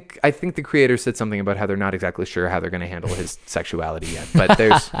I think the creator said something about how they're not exactly sure how they're going to handle his sexuality yet. But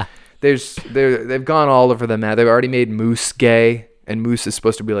they've gone all over the map. They've already made Moose gay, and Moose is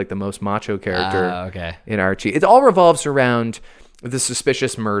supposed to be like the most macho character Okay. in Archie. It all revolves around the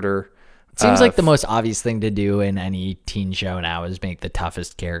suspicious murder. It seems like the most obvious thing to do in any teen show now is make the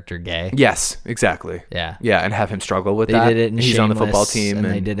toughest character gay. Yes, exactly. Yeah. Yeah, and have him struggle with They that. did it in He's on the football Shameless, team. and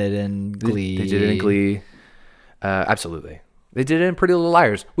they did it in Glee. They did it in Glee. Absolutely. They did it in Pretty Little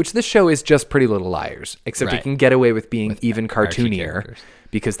Liars, which this show is just Pretty Little Liars, except Right. it can get away with being even Archie cartoonier characters.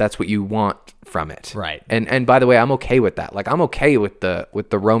 because that's what you want from it. Right. And by the way, I'm okay with that. Like I'm okay with the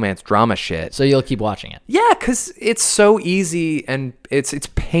romance drama shit. So you'll keep watching it. Yeah, because it's so easy and it's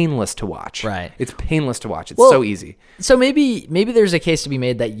painless to watch. Right. It's painless to watch. It's Well, so easy. So maybe there's a case to be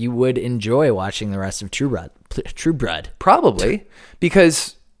made that you would enjoy watching the rest of True Blood. Probably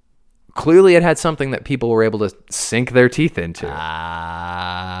because clearly it had something that people were able to sink their teeth into.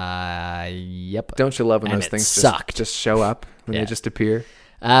 Yep. Don't you love when And those it things sucked. just show up when Yeah. they just appear?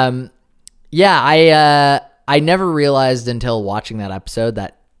 Yeah, I never realized until watching that episode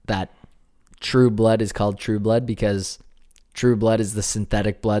that True Blood is called True Blood because True Blood is the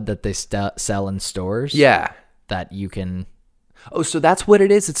synthetic blood that they sell in stores. Yeah. That you can. Oh, so that's what it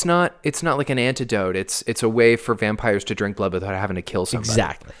is. It's not like an antidote. It's a way for vampires to drink blood without having to kill somebody.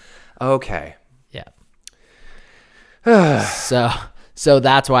 Exactly. Okay. Yeah. So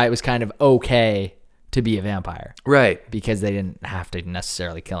that's why it was kind of okay to be a vampire Right. because they didn't have to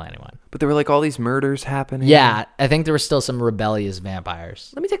necessarily kill anyone. But there were like all these murders happening. Yeah, I think there were still some rebellious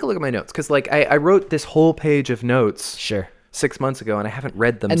vampires. Let me take a look at my notes because like I wrote this whole page of notes Sure. 6 months ago, and I haven't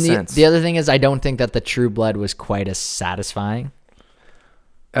read them And since. the other thing is, I don't think that the True Blood was quite as satisfying.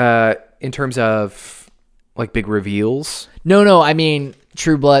 In terms of like big reveals, No, I mean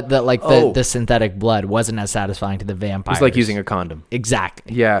True Blood. That like Oh. the synthetic blood wasn't as satisfying to the vampires. it's like using a condom.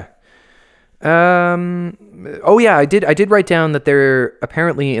 exactly. Yeah. Oh yeah, I did write down that they're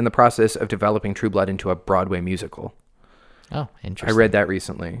apparently in the process of developing True Blood into a Broadway musical. Oh, I interesting. read that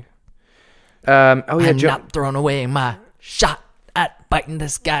recently. Oh yeah, I'm not throwing away my shot at biting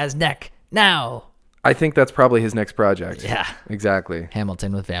this guy's neck now. I think that's probably his next project. Yeah. Exactly.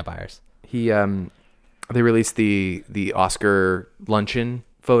 Hamilton with vampires. They released the Oscar luncheon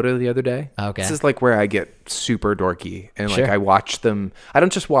photo the other day. Okay. This is like where I get super dorky and like Sure. I watch them. I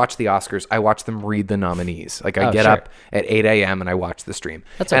don't just watch the Oscars. I watch them read the nominees. Like I Oh, get sure. up at 8 a.m. and I watch the stream.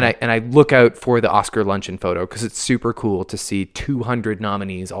 That's and okay. I look out for the Oscar luncheon photo because it's super cool to see 200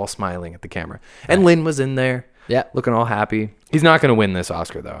 nominees all smiling at the camera. And Lynn was in there. Yeah. Looking all happy. He's not going to win this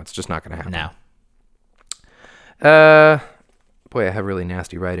Oscar though. It's just not going to happen. No. Boy, I have really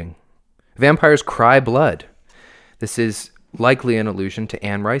nasty writing. Vampires cry blood. This is likely an allusion to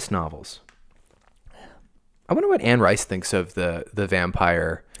Anne Rice novels. I wonder what Anne Rice thinks of the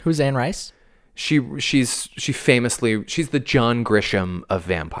vampire. Who's Anne Rice? She's the John Grisham of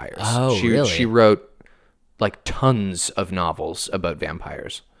vampires. Oh, she, really? She wrote like tons of novels about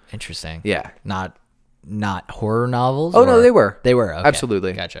vampires. Interesting. Yeah. Not horror novels? Oh no, or- they were. They were. Okay.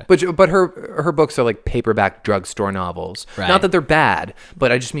 Absolutely. Gotcha. But her books are like paperback drugstore novels. Right. Not that they're bad,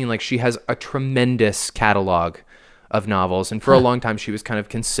 but I just mean like she has a tremendous catalog of novels, and for a long time she was kind of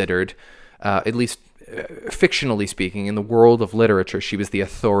considered, at least fictionally speaking, in the world of literature, she was the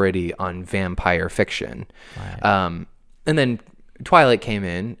authority on vampire fiction. Right. And then Twilight came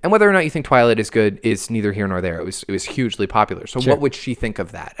in, and whether or not you think Twilight is good is neither here nor there. It was hugely popular. So Sure. what would she think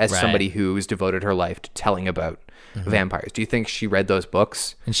of that as Right. somebody who has devoted her life to telling about vampires? Do you think she read those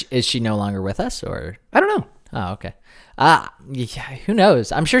books? And is she no longer with us, or? I don't know. Oh, okay. Yeah, who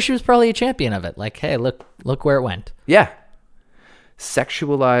knows? I'm sure she was probably a champion of it. Like, hey, look where it went. Yeah.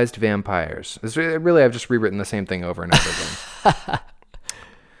 Sexualized vampires. Really, I've just rewritten the same thing over and over again.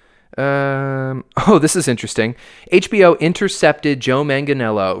 This is interesting. HBO intercepted Joe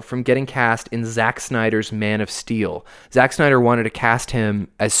Manganiello from getting cast in Zack Snyder's Man of Steel. Zack Snyder wanted to cast him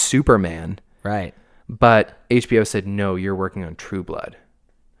as Superman, Right. but HBO said, no, you're working on True Blood.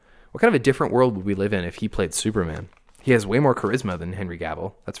 What kind of a different world would we live in if he played Superman? He has way more charisma than Henry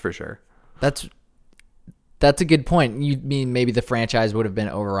Cavill, that's for sure. That's a good point. You mean maybe the franchise would have been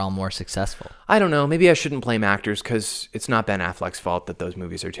overall more successful? I don't know. Maybe I shouldn't blame actors because it's not Ben Affleck's fault that those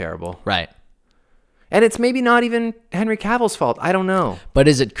movies are terrible. Right. And it's maybe not even Henry Cavill's fault. I don't know. But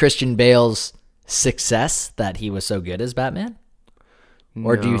is it Christian Bale's success that he was so good as Batman?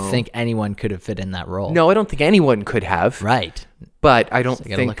 Or do you No. think anyone could have fit in that role? No, I don't think anyone could have. Right. But I don't So you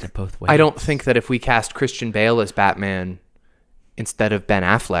gotta think look at it both I ways. don't think that if we cast Christian Bale as Batman instead of Ben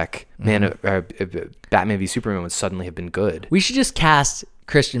Affleck, Batman v Superman would suddenly have been good. We should just cast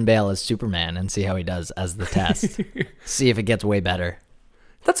Christian Bale as Superman and see how he does as the test. See if it gets way better.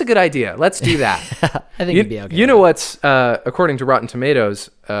 That's a good idea. Let's do that. I think it'd be okay. You know what's, according to Rotten Tomatoes,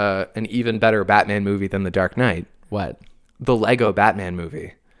 an even better Batman movie than The Dark Knight? What? The Lego Batman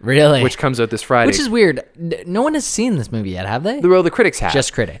movie, Really? which comes out this Friday. Which is weird. No one has seen this movie yet, have they? Well, the critics have.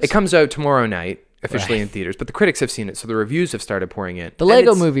 Just critics. It comes out tomorrow night, officially Right. in theaters, but the critics have seen it, so the reviews have started pouring in. The And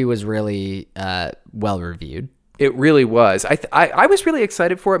Lego it's- movie was really well reviewed. It really was. I was really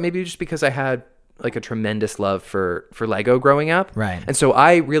excited for it, maybe just because I had like a tremendous love for Lego growing up. Right. And so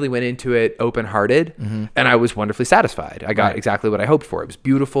I really went into it open-hearted, and I was wonderfully satisfied. I got Right. exactly what I hoped for. It was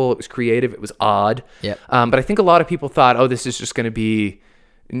beautiful. It was creative. It was odd. Yep. But I think a lot of people thought, oh, this is just going to be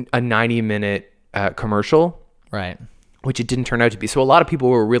a 90-minute commercial, Right. which it didn't turn out to be. So a lot of people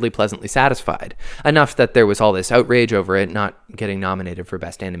were really pleasantly satisfied, enough that there was all this outrage over it not getting nominated for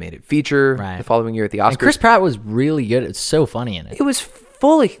Best Animated Feature Right. the following year at the Oscars. And Chris Pratt was really good. It's so funny in it. It was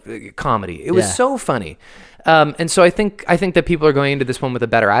fully comedy. It was Yeah. so funny. And so I think that people are going into this one with a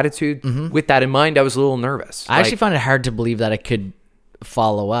better attitude. With that in mind, I was a little nervous. I actually found it hard to believe that it could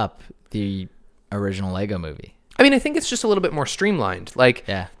follow up the original Lego movie. I mean, I think it's just a little bit more streamlined. Like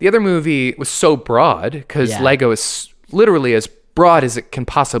Yeah. the other movie was so broad because Yeah. Lego is literally as broad as it can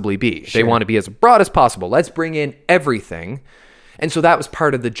possibly be. They Sure. want to be as broad as possible. Let's bring in everything. And so that was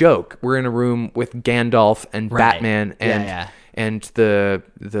part of the joke. We're in a room with Gandalf and Right. Batman and Yeah. and the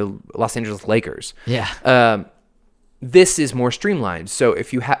Los Angeles Lakers. Yeah. This is more streamlined. So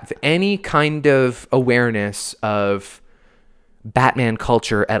if you have any kind of awareness of Batman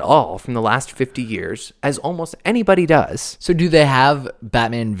culture at all from the last 50 years, as almost anybody does. So do they have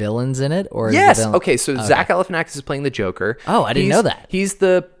Batman villains in it? Or is Yes. the villain... Okay, so Zach Galifianakis is playing the Joker. Oh, I didn't know that. He's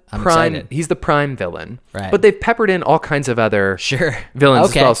the I'm prime. excited. He's the prime villain. Right. But they've peppered in all kinds of other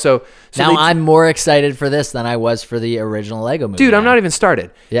villains Okay. as well. So now they- I'm more excited for this than I was for the original Lego movie. dude, I'm now. not even started.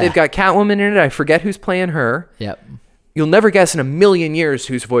 Yeah. They've got Catwoman in it. I forget who's playing her. Yep. You'll never guess in a million years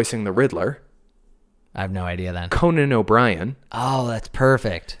who's voicing the Riddler. I have no idea then. Conan O'Brien. Oh, that's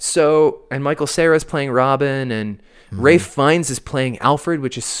perfect. So, and Michael Cera's playing Robin, and Ralph Fiennes is playing Alfred,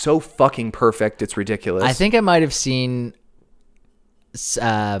 which is so fucking perfect. It's ridiculous. I think I might have seen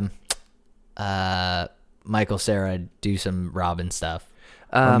Michael Cera do some Robin stuff.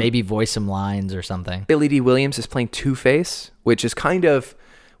 Or maybe voice some lines or something. Billy D. Williams is playing Two-Face, which is kind of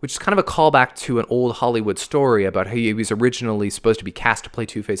a callback to an old Hollywood story about how he was originally supposed to be cast to play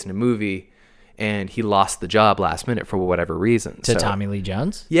Two-Face in a movie, and he lost the job last minute for whatever reason. To Tommy Lee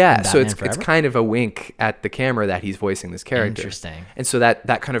Jones? Yeah, In so Batman it's Forever? kind of a wink at the camera that he's voicing this character. Interesting. And so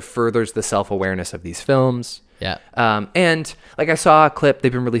that kind of furthers the self-awareness of these films. Yeah. And like I saw a clip,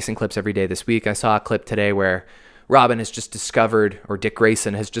 they've been releasing clips every day this week. I saw a clip today where Robin has just discovered, or Dick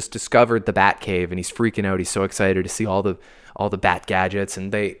Grayson has just discovered the Batcave, and he's freaking out. He's so excited to see all the Bat gadgets,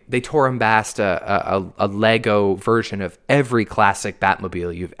 and they tore him past a Lego version of every classic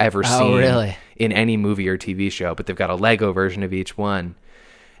Batmobile you've ever seen really? in any movie or TV show, but they've got a Lego version of each one.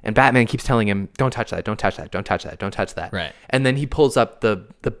 And Batman keeps telling him, don't touch that, don't touch that, don't touch that, don't touch that. Right. And then he pulls up the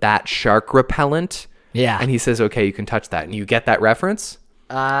Bat shark repellent. Yeah. And he says, okay, you can touch that. And you get that reference?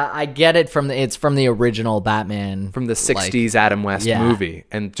 I get it it's from the original Batman. From the 60s Adam West yeah. movie.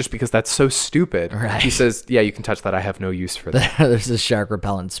 And just because that's so stupid, Right. he says, yeah, you can touch that. I have no use for that. There's a shark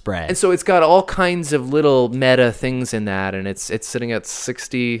repellent spray. And so it's got all kinds of little meta things in that. And it's sitting at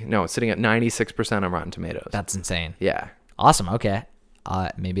 96% on Rotten Tomatoes. That's insane. Yeah. Awesome. Okay.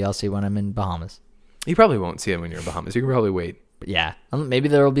 Maybe I'll see when I'm in Bahamas. You probably won't see it when you're in Bahamas. You can probably wait. But yeah. Maybe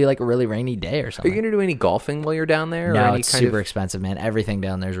there will be like a really rainy day or Are something. you going to do any golfing while you're down there? or No, any it's kind super of... expensive, man. Everything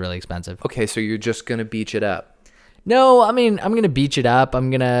down there is really expensive. Okay, so you're just going to beach it up. No, I mean, I'm going to beach it up. I'm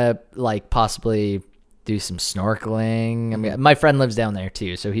going to like possibly do some snorkeling. I mean, my friend lives down there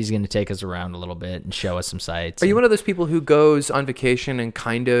too, so he's going to take us around a little bit and show us some sights. Are you one of those people who goes on vacation and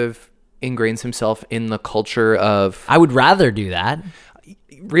kind of ingrains himself in the culture of... I would rather do that.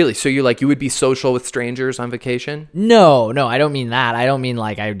 Really? So you would be social with strangers on vacation? No, I don't mean that. I don't mean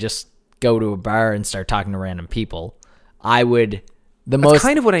like I would just go to a bar and start talking to random people. I would... That's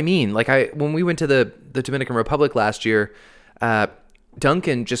kind of what I mean. Like when we went to the Dominican Republic last year,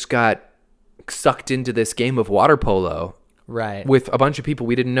 Duncan just got sucked into this game of water polo. Right. With a bunch of people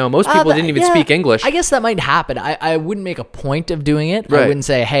we didn't know. Most people didn't even speak English. I guess that might happen. I wouldn't make a point of doing it. Right. I wouldn't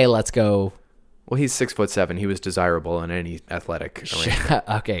say, hey, let's go. Well, he's 6'7". He was desirable in any athletic arrangement.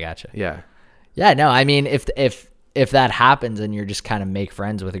 Okay, gotcha. Yeah. Yeah, no, I mean, if that happens and you're just kind of make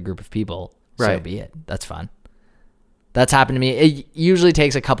friends with a group of people, so Right. be it. That's fun. That's happened to me. It usually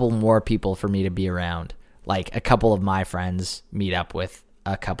takes a couple more people for me to be around. Like a couple of my friends meet up with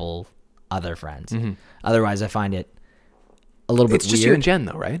a couple other friends. Mm-hmm. Otherwise, I find it a little bit weird. It's just you and Jen,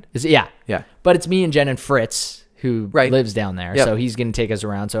 though, right? Yeah. Yeah. But it's me and Jen and Fritz who Right. lives down there. Yep. So he's going to take us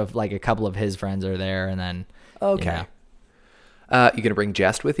around. So if like a couple of his friends are there and then... Okay. You know. You going to bring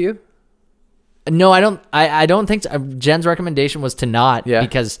Jest with you? No, I don't. I don't think so. Jen's recommendation was to not Yeah.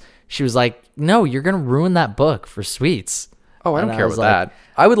 because she was like, "No, you're gonna ruin that book for sweets." Oh, I don't And care was about like, that.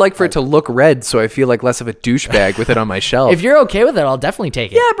 I would like for it to look red so I feel like less of a douchebag with it on my shelf. If you're okay with it, I'll definitely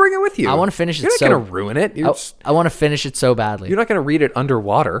take it. yeah, bring it with you. I wanna finish it You're not so- going to ruin it. I want to finish it so badly. You're not going to read it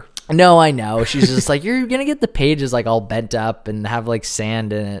underwater. No, I know. She's just like, you're gonna get the pages like all bent up and have like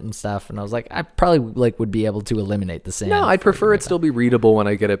sand in it and stuff. And I was like, I probably like would be able to eliminate the sand. No, I'd prefer it still be readable when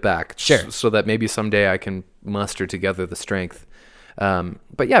I get it back. Sure. So that maybe someday I can muster together the strength.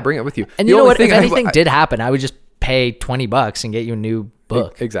 But yeah, bring it with you. And The you know only what? If thing anything did happen, I would just pay $20 and get you a new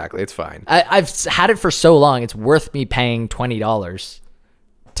book. Exactly. It's fine. I've had it for so long; it's worth me paying $20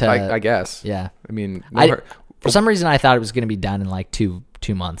 to. I guess. Yeah. I mean, For some reason, I thought it was going to be done in like two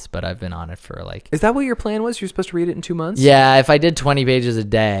months, but I've been on it for like... is that what your plan was? You're supposed to read it in 2 months? Yeah, if I did 20 pages a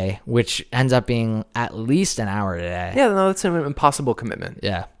day, which ends up being at least an hour a day. Yeah, no, that's an impossible commitment.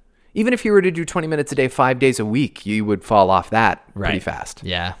 Yeah. Even if you were to do 20 minutes a day, 5 days a week, you would fall off that pretty Right. fast.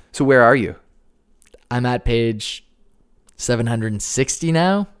 Yeah. So where are you? I'm at page 760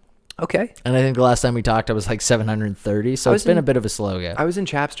 now. Okay. And I think the last time we talked, I was like 730. So it's been a bit of a slow go. I was in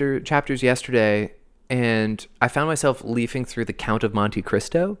chapters yesterday, and I found myself leafing through the Count of Monte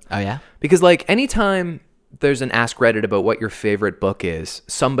Cristo. Oh, yeah? Because, like, anytime there's an Ask Reddit about what your favorite book is.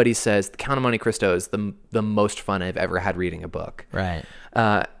 Somebody says The Count of Monte Cristo is the most fun I've ever had reading a book. Right.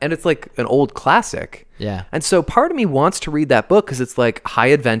 And it's like an old classic. Yeah. And so part of me wants to read that book because it's like high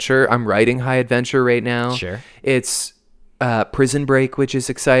adventure. I'm writing high adventure right now. Sure. It's Prison Break, which is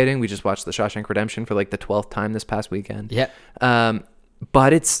exciting. We just watched The Shawshank Redemption for like the 12th time this past weekend. Yep.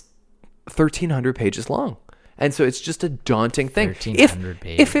 But it's 1,300 pages long. And so it's just a daunting thing. 1,300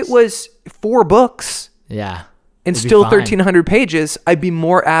 pages. If it was 4 books Yeah. and It'd be still fine. 1,300 pages, I'd be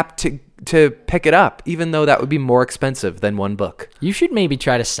more apt to pick it up, even though that would be more expensive than one book. You should maybe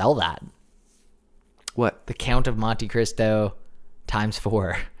try to sell that. What? The Count of Monte Cristo times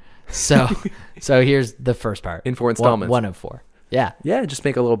 4. So here's the first part. In 4 installments. One of 4. Yeah. Yeah, just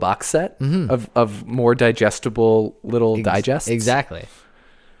make a little box set of more digestible little digests. Exactly.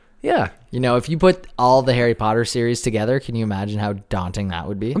 Yeah. You know, if you put all the Harry Potter series together, can you imagine how daunting that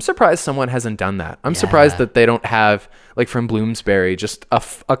would be? I'm surprised someone hasn't done that. I'm surprised that they don't have, like from Bloomsbury, just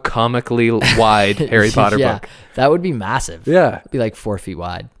a comically wide Harry Potter book. That would be massive. Yeah. It'd be like 4 feet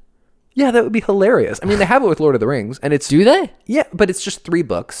wide. Yeah, that would be hilarious. I mean, they have it with Lord of the Rings, and it's... Do they? Yeah, but it's just 3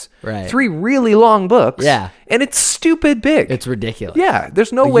 books. Right. 3 really long books. Yeah. And it's stupid big. It's ridiculous. Yeah,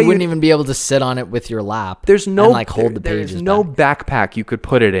 there's no Like, way you wouldn't even be able to sit on it with your lap. There's no... and, like, hold the pages. There's no back. backpack you could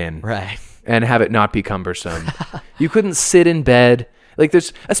put it in. Right. And have it not be cumbersome. You couldn't sit in bed. Like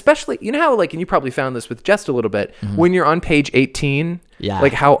there's, especially, you know how like, and you probably found this with Just a little bit, when you're on page 18, Yeah.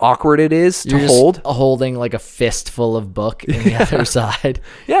 like how awkward it is You're to just hold. holding like a fistful of book in the other side.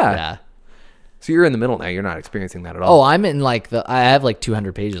 Yeah. Yeah. So you're in the middle now. You're not experiencing that at all. Oh, I'm in like I have like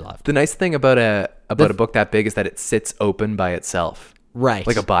 200 pages left. The nice thing about a book that big is that it sits open by itself. Right.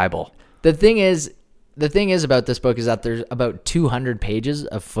 Like a Bible. The thing is about this book is that there's about 200 pages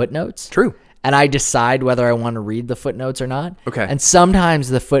of footnotes. True. And I decide whether I want to read the footnotes or not. Okay. And sometimes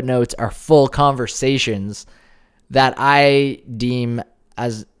the footnotes are full conversations that I deem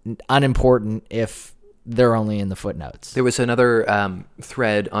as unimportant if they're only in the footnotes. There was another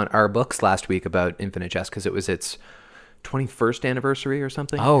thread on our books last week about Infinite Jest because it was its 21st anniversary or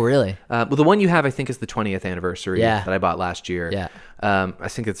something. Oh, really? Well, the one you have, I think, is the 20th anniversary Yeah. that I bought last year. Yeah. I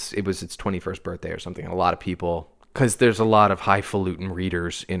think it was its 21st birthday or something. And a lot of people, because there's a lot of highfalutin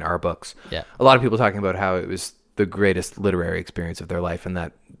readers in our books. Yeah. A lot of people talking about how it was the greatest literary experience of their life and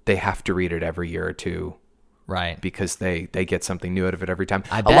that they have to read it every year or two. Right. Because they get something new out of it every time.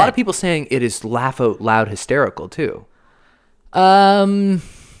 I A bet. lot of people saying it is laugh out loud hysterical too. I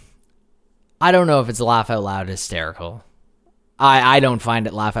don't know if it's laugh out loud hysterical. I don't find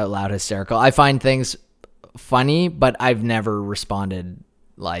it laugh out loud hysterical. I find things funny, but I've never responded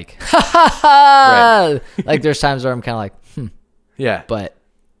like, ha ha ha. Like there's times where I'm kind of like, Yeah. but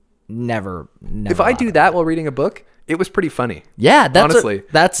never. If I do that while reading a book, it was pretty funny. Yeah, that's honestly,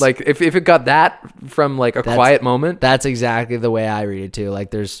 that's like if it got that from like a quiet moment. That's exactly the way I read it too. Like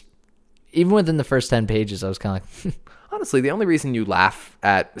there's even within the first 10 pages, I was kind of like, Honestly, the only reason you laugh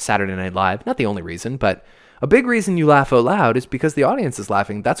at Saturday Night Live, not the only reason, but a big reason you laugh out loud is because the audience is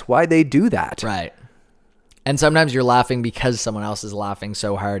laughing. That's why they do that. right. And sometimes you're laughing because someone else is laughing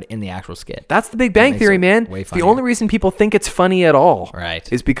so hard in the actual skit. That's the Big Bang makes Theory, it man. way The funnier. only reason people think it's funny at all Right.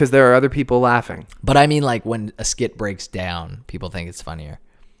 is because there are other people laughing. But I mean, like when a skit breaks down, people think it's funnier.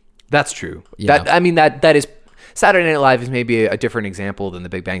 That's true. Yeah. I mean, that is... Saturday Night Live is maybe a different example than the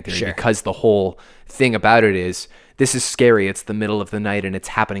Big Bang Theory Sure. because the whole thing about it is this is scary. It's the middle of the night and it's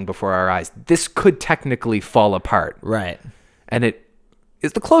happening before our eyes. This could technically fall apart. Right. And it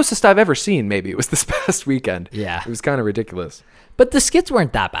is the closest I've ever seen, maybe. It was this past weekend. Yeah. It was kind of ridiculous. But the skits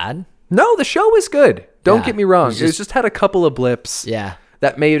weren't that bad. No, the show was good. Don't Yeah, get me wrong. it was It just had a couple of blips Yeah.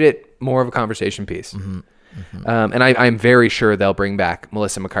 that made it more of a conversation piece. And I'm very sure they'll bring back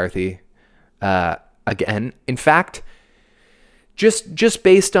Melissa McCarthy again. In fact, just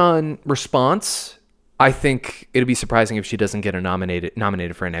based on response, I think it'd be surprising if she doesn't get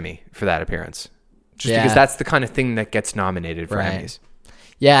nominated for an Emmy for that appearance. Just Yeah. because that's the kind of thing that gets nominated for Right. Emmys.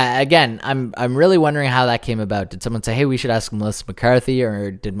 Yeah, again, I'm really wondering how that came about. Did someone say, "Hey, we should ask Melissa McCarthy," or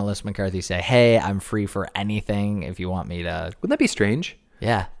did Melissa McCarthy say, "Hey, I'm free for anything if you want me to"? Wouldn't that be strange?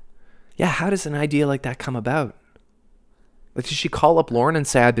 Yeah. Yeah, how does an idea like that come about? Like, did she call up Lauren and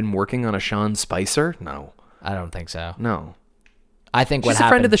say, I've been working on a Sean Spicer? No. I don't think so. No. I think what She's a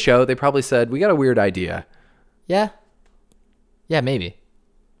happened. friend of the show. They probably said, we got a weird idea. Yeah. Yeah, maybe.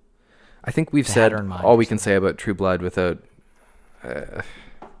 I think we've They said had her in mind all or we can say about True Blood without...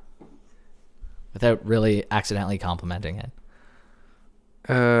 Without really accidentally complimenting it.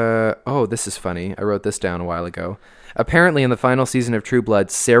 oh, this is funny. I wrote this down a while ago. Apparently, in the final season of True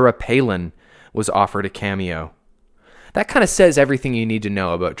Blood, Sarah Palin was offered a cameo. That kind of says everything you need to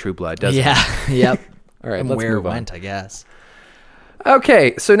know about True Blood, doesn't it? Yeah. Yep. All right, and let's where move it on. went, I guess.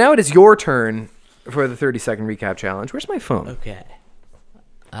 Okay, so now it is your turn for the 30-second recap challenge. Where's my phone? Okay.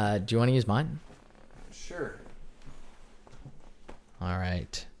 Do you want to use mine? Sure. All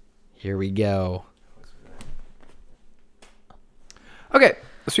right. Here we go. Okay,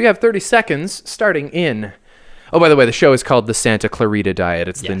 so you have 30 seconds starting in... Oh, by the way, the show is called The Santa Clarita Diet.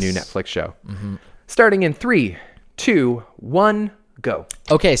 It's the new Netflix show. Mm-hmm. Starting in 3, 2, 1, go.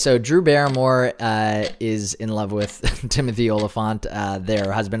 Okay, so Drew Barrymore is in love with Timothy Oliphant,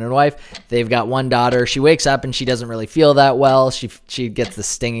 their husband and wife. They've got one daughter. She wakes up and she doesn't really feel that well. She gets the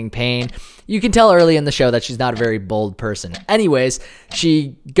stinging pain. You can tell early in the show that she's not a very bold person. Anyways,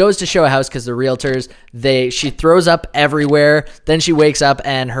 she goes to show a house because the realtors, she throws up everywhere. Then she wakes up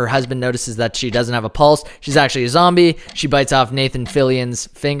and her husband notices that she doesn't have a pulse. She's actually a zombie. She bites off Nathan Fillion's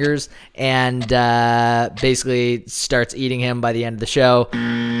fingers and basically starts eating him by the end of the show.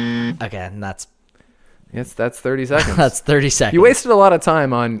 Okay, and that's 30 seconds. that's 30 seconds. You wasted a lot of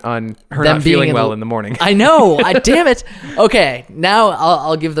time on her Them not being feeling well in the morning. I know. Damn it. Okay, now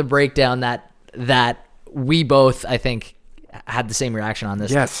I'll give the breakdown that we both, I think, had the same reaction on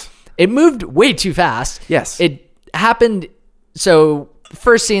this. Yes. It moved way too fast. Yes. It happened. So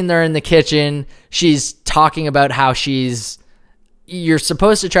first scene, they're in the kitchen. She's talking about how you're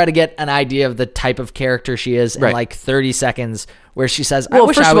supposed to try to get an idea of the type of character she is in like 30 seconds, where she says, Well,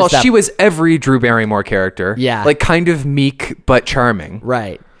 first of all, she was every Drew Barrymore character. Yeah. Like kind of meek but charming.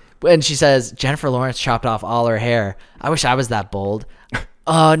 Right. And she says, Jennifer Lawrence chopped off all her hair. I wish I was that bold.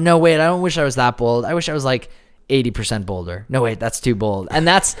 No, wait, I don't wish I was that bold. I wish I was like 80% bolder. No, wait, that's too bold. And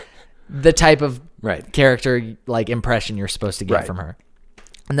that's the type of character, like, impression you're supposed to get from her.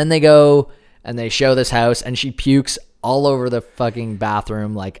 And then they go and they show this house and she pukes all over the fucking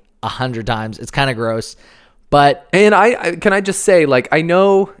bathroom like 100 times. It's kind of gross. And I can I just say, like, I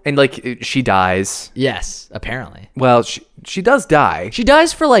know, and like she dies. Yes, apparently. Well, she does die. She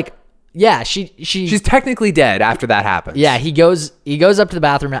dies for like, yeah, she's technically dead after that happens. Yeah, he goes up to the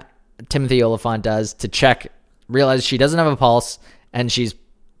bathroom. Timothy Oliphant does to check, realizes she doesn't have a pulse, and she's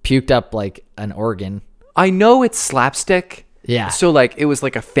puked up like an organ. I know it's slapstick. Yeah. So like it was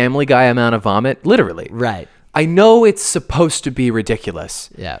like a Family Guy amount of vomit, literally. Right. I know it's supposed to be ridiculous.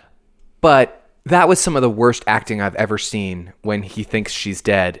 Yeah. But that was some of the worst acting I've ever seen, when he thinks she's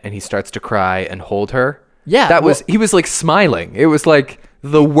dead and he starts to cry and hold her. Yeah. He was like smiling. It was like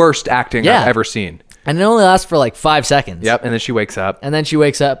the worst acting I've ever seen. And it only lasts for like 5 seconds. Yep. And then she wakes up.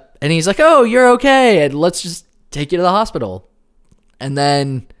 And he's like, "Oh, you're okay. And let's just take you to the hospital." And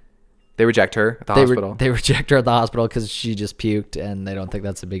then they reject her at the hospital. They reject her at the hospital because she just puked, and they don't think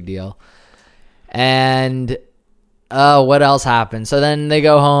that's a big deal. And what else happened? So then they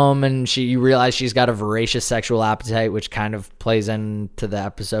go home, and you realize she's got a voracious sexual appetite, which kind of plays into the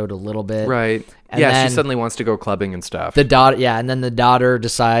episode a little bit. Right. And yeah, she suddenly wants to go clubbing and stuff. And then the daughter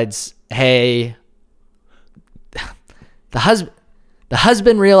decides, hey, the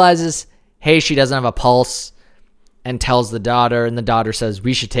husband realizes, hey, she doesn't have a pulse, and tells the daughter, and the daughter says,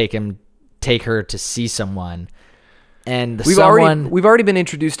 we should take her to see someone. And we've already been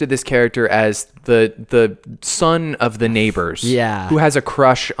introduced to this character as the son of the neighbors, who has a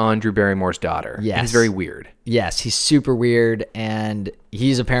crush on Drew Barrymore's daughter. Yes. He's very weird. Yes, he's super weird, and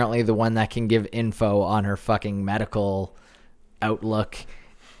he's apparently the one that can give info on her fucking medical outlook,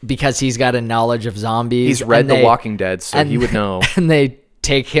 because he's got a knowledge of zombies. He's read The Walking Dead, so he would know. And they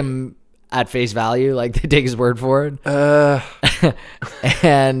take him at face value, like they take his word for it.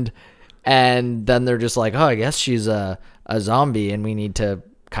 And then they're just like, oh, I guess she's a zombie, and we need to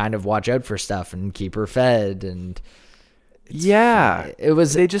kind of watch out for stuff and keep her fed. And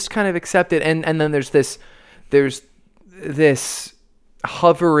they just kind of accept it. And then there's this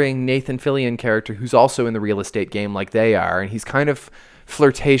hovering Nathan Fillion character who's also in the real estate game like they are, and he's kind of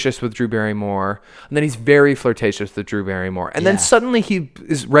flirtatious with Drew Barrymore, and then he's very flirtatious with Drew Barrymore, and then suddenly he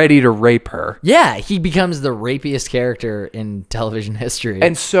is ready to rape her. Yeah, he becomes the rapiest character in television history.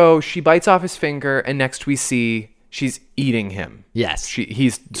 And so she bites off his finger, and next we see she's eating him. Yes.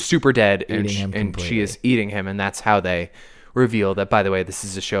 He's super dead, and she is eating him, and that's how they reveal that, by the way, this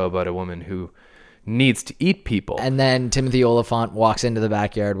is a show about a woman who needs to eat people. And then Timothy Oliphant walks into the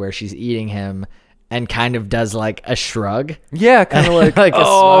backyard where she's eating him, and kind of does like a shrug. Yeah, kind of like, like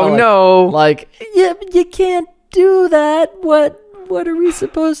oh smile, no. Like, yeah, but you can't do that. What are we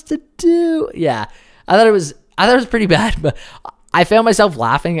supposed to do? Yeah. I thought it was pretty bad, but I found myself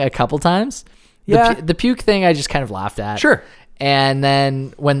laughing a couple times. Yeah. The puke thing I just kind of laughed at. Sure. And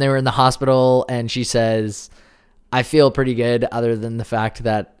then when they were in the hospital and she says, I feel pretty good other than the fact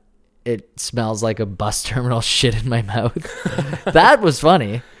that it smells like a bus terminal shit in my mouth. That was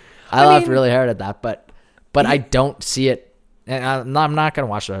funny. I laughed really hard at that, but but I don't see it. And I'm not going to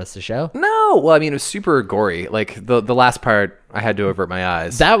watch the rest of the show. No, well, I mean, it was super gory. Like the last part, I had to avert my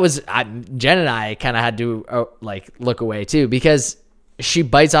eyes. That was Jen and I kind of had to look away too, because she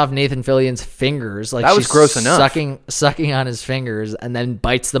bites off Nathan Fillion's fingers. Like, that was gross enough. Sucking on his fingers, and then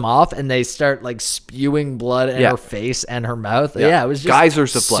bites them off, and they start like spewing blood in her face and her mouth. Yeah, it was just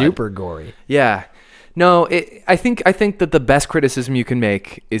geysers of blood. Super gory. Yeah, no, I think that the best criticism you can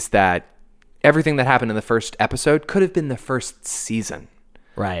make is that everything that happened in the first episode could have been the first season.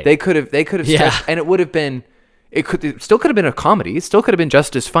 Right. They could have stretched, and it still could have been a comedy. It still could have been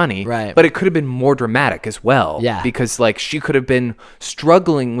just as funny. Right. But it could have been more dramatic as well. Yeah. Because like she could have been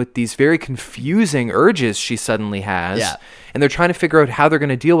struggling with these very confusing urges she suddenly has. Yeah. And they're trying to figure out how they're going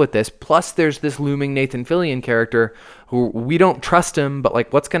to deal with this. Plus there's this looming Nathan Fillion character who we don't trust him, but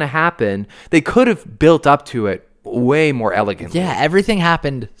like what's going to happen? They could have built up to it way more elegantly. Yeah, everything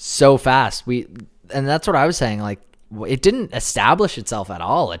happened so fast. And that's what I was saying. Like, it didn't establish itself at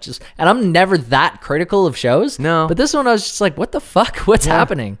all. It just, and I'm never that critical of shows. No. But this one, I was just like, what the fuck? What's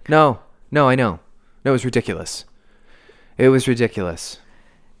happening? No, I know. No, it was ridiculous. It was ridiculous.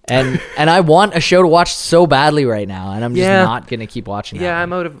 And I want a show to watch so badly right now, and I'm just not gonna keep watching that. Yeah,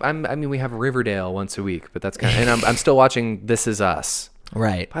 I mean, we have Riverdale once a week, but that's kind of, and I'm still watching This Is Us.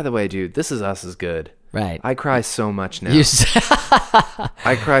 Right. By the way, dude, This Is Us is good. Right. I cry so much now. You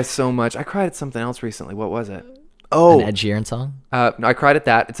I cry so much. I cried at something else recently. What was it? Oh, an Ed Sheeran song? No, I cried at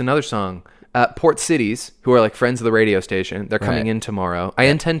that. It's another song. Port Cities, who are like friends of the radio station, they're coming in tomorrow. I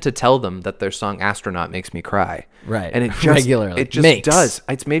intend to tell them that their song Astronaut makes me cry. Right. And it just regularly. It just does.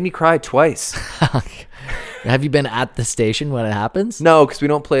 It's made me cry twice. Have you been at the station when it happens? No, because we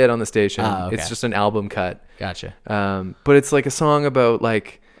don't play it on the station. Oh, okay. It's just an album cut. Gotcha. But it's like a song about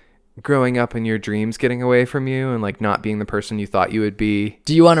like growing up and your dreams getting away from you and like not being the person you thought you would be.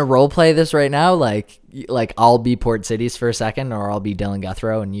 Do you want to role play this right now? Like I'll be Port Cities for a second, or I'll be Dylan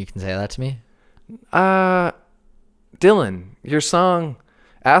Guthrow, and you can say that to me. Dylan, your song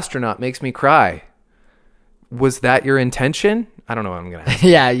Astronaut makes me cry. Was that your intention? I don't know what I'm gonna ask.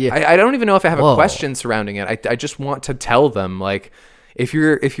 Yeah. I don't even know if I have a question surrounding it. I just want to tell them, like, if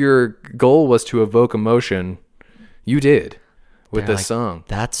your goal was to evoke emotion, you did with this song.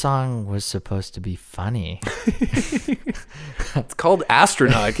 That song was supposed to be funny. It's called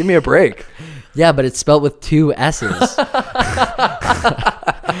Astronaut. Give me a break. Yeah, but it's spelled with 2 S's.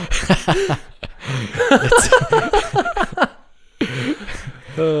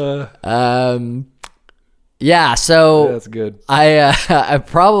 Yeah, so that's good. I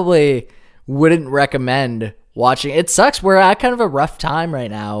probably wouldn't recommend watching. It sucks. We're at kind of a rough time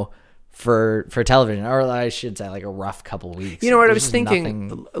right now for television, or I should say like a rough couple weeks. You know what I There's was thinking?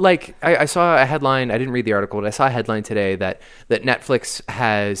 nothing- Like I saw a headline. I didn't read the article, but I saw a headline today that Netflix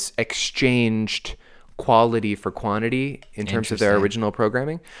has exchanged quality for quantity in terms of their Interesting. original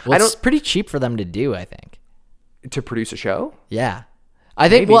programming. Well, it's pretty cheap for them to do, I think. To produce a show. Yeah. I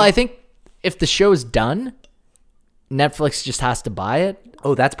think, Maybe. well, I think if the show's done, Netflix just has to buy it.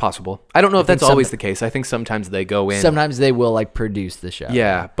 Oh, that's possible. I don't know if think that's always the case. I think sometimes they go in. Sometimes they will like produce the show.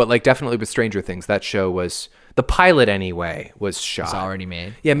 Yeah, but like definitely with Stranger Things, that show was the pilot anyway was shot. It's already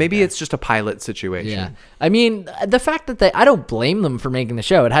made. Yeah, maybe it's just a pilot situation. Yeah. I mean, the fact that I don't blame them for making the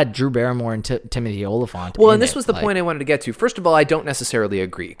show. It had Drew Barrymore and Timothy Olyphant. Well, in and this it. was the point I wanted to get to. First of all, I don't necessarily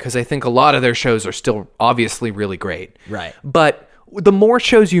agree because I think a lot of their shows are still obviously really great. Right. But the more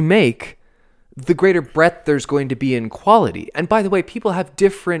shows you make, the greater breadth there's going to be in quality. And by the way, people have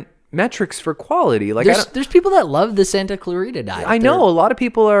different metrics for quality. Like there's people that love the Santa Clarita Diet. I know a lot of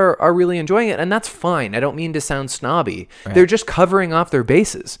people are really enjoying it, and that's fine. I don't mean to sound snobby. Right. They're just covering off their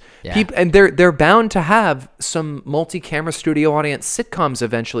bases. Yeah. And they're bound to have some multi-camera studio audience sitcoms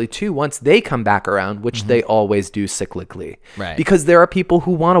eventually too once they come back around, which they always do cyclically. Right. Because there are people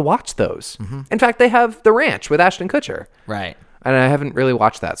who want to watch those. In fact, they have The Ranch with Ashton Kutcher. Right. And I haven't really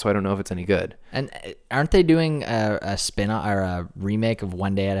watched that, so I don't know if it's any good. And aren't they doing a spin-off or a remake of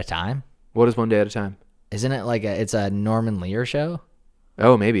One Day at a Time? What is One Day at a Time? Isn't it like it's a Norman Lear show?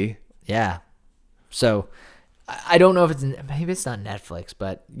 Oh, maybe. Yeah. So I don't know if maybe it's not Netflix,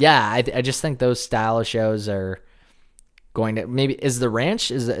 but yeah, I just think those style of shows are going to maybe is The Ranch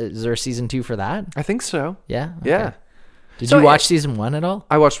is there a season 2 for that? I think so. Yeah. Okay. Yeah. Did So you watch season 1 at all?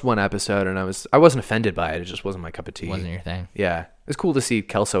 I watched one episode and I wasn't offended by it. It just wasn't my cup of tea. Wasn't your thing. Yeah. It was cool to see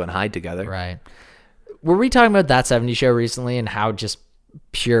Kelso and Hyde together. Right. Were we talking about That 70s Show recently and how just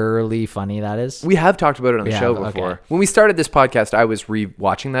purely funny that is? We have talked about it on the We show have, before. okay. When we started this podcast, I was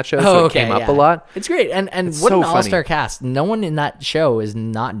re-watching that show, so it came up a lot. It's great. And It's what so an funny. all-star cast. No one in that show is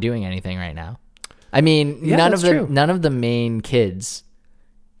not doing anything right now. I mean, Yeah, none that's of true. the main kids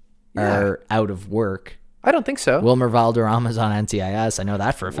are out of work. I don't think so. Wilmer Valderrama's on NCIS. I know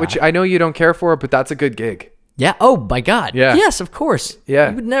that for a fact. Which I know you don't care for, but that's a good gig. Yeah. Oh my God. Yeah. Yes, of course. Yeah.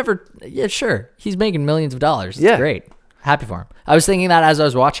 You would never. Yeah, sure. He's making millions of dollars. It's Yeah. great. Happy for him. I was thinking that as I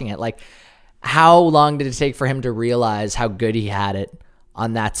was watching it, like, how long did it take for him to realize how good he had it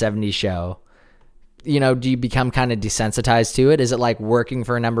on that 70s show? You know, do you become kind of desensitized to it? Is it like working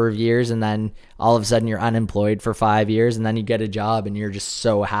for a number of years and then all of a sudden you're unemployed for 5 years and then you get a job and you're just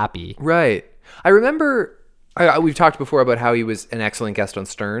so happy? Right. I remember we've talked before about how he was an excellent guest on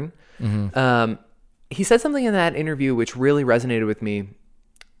Stern. He said something in that interview which really resonated with me.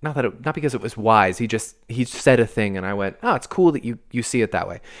 Not because it was wise. He said a thing and I went, oh, it's cool that you see it that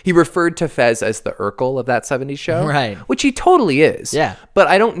way. He referred to Fez as the Urkel of that 70s show. Right. Which he totally is. Yeah. But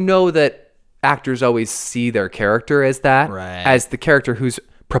I don't know that actors always see their character as that. Right. As the character who's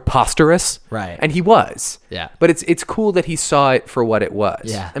preposterous. Right. And he was. Yeah. But it's cool that he saw it for what it was.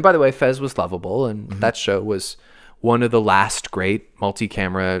 Yeah. And by the way, Fez was lovable, and that show was one of the last great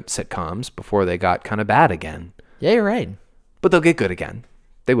multi-camera sitcoms before they got kind of bad again. Yeah, you're right. But they'll get good again.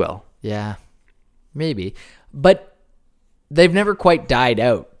 They will. Yeah, maybe. But they've never quite died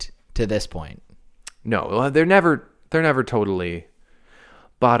out to this point. No, they're never totally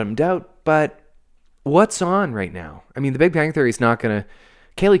bottomed out. But what's on right now? I mean, The Big Bang Theory is not going to...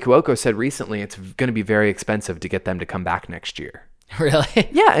 Kaylee Cuoco said recently it's going to be very expensive to get them to come back next year. Really?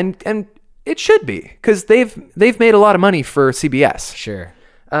 Yeah, and it should be, because they've made a lot of money for CBS. Sure.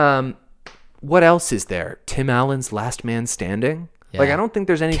 What else is there? Tim Allen's Last Man Standing? Yeah. Like, I don't think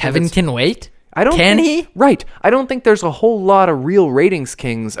there's anything. Kevin that's- can wait? Can Can he? he? Right. I don't think there's a whole lot of real ratings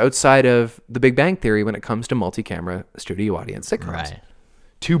kings outside of The Big Bang Theory when it comes to multi-camera studio audience sitcoms. Right.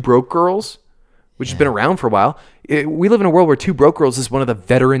 Two Broke Girls, which has been around for a while. We live in a world where Two Broke Girls is one of the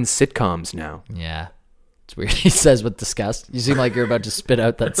veteran sitcoms now. Yeah. It's weird. He says with disgust. You seem like you're about to spit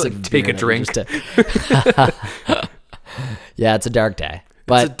out that Like, sip of take beer a that you drink. just Yeah, it's a dark day.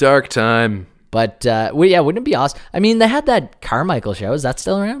 It's a dark time. But wouldn't it be awesome? I mean, they had that Carmichael show. Is that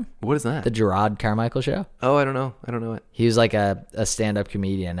still around? What is that? The Gerard Carmichael show? Oh, I don't know. I don't know it. He was like a stand-up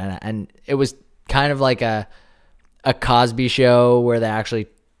comedian, and it was kind of like a Cosby show where they actually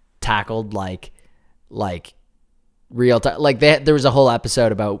tackled like real time. Like there was a whole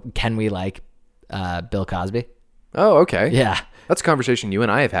episode about can we like Bill Cosby? Oh, okay. Yeah, That's a conversation you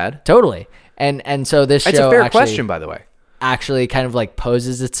and I have had. totally. And so this It's show a fair actually, question, by the way. actually kind of like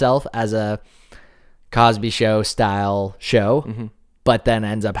poses itself as a Cosby Show style show, but then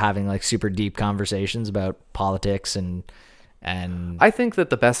ends up having like super deep conversations about politics and I think that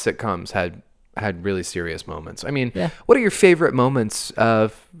the best sitcoms had really serious moments. I mean, Yeah. what are your favorite moments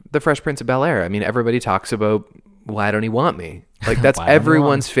of The Fresh Prince of Bel-Air? I mean, everybody talks about Why Don't He Want Me? Like, that's Why Don't He Want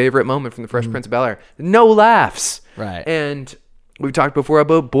everyone's favorite moment from The Fresh Prince of Bel-Air. No laughs. Right. And we've talked before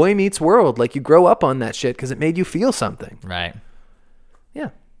about Boy Meets World. Like, you grow up on that shit because it made you feel something. right. Yeah.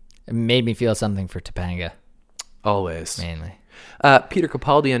 It made me feel something for Topanga Always. mainly. Peter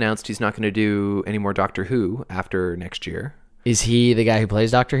Capaldi announced he's not going to do any more Doctor Who after next year. Is he the guy who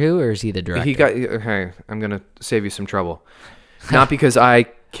plays Doctor Who, or is he the director? He got... Okay, I'm going to save you some trouble. Not because I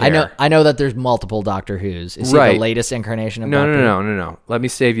care. I know that there's multiple Doctor Who's. Is he Right. the latest incarnation of No, Doctor no. Let me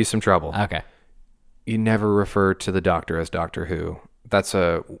save you some trouble. Who? Okay. You never refer to the Doctor as Doctor Who. That's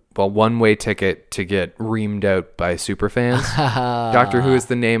a one-way ticket to get reamed out by superfans. Doctor Who is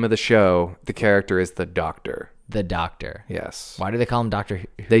the name of the show. The character is the Doctor. The Doctor. Yes. Why do they call him Doctor Who?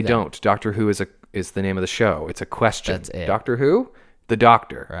 They then? don't. Doctor Who is the name of the show. It's a question. That's it. Doctor Who? The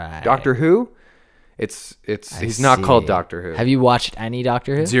Doctor. Right. Doctor Who? He's not called Doctor Who. Have you watched any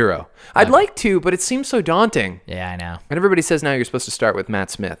Doctor Who? Zero. I'd like to, but it seems so daunting. Yeah, I know. And everybody says now you're supposed to start with Matt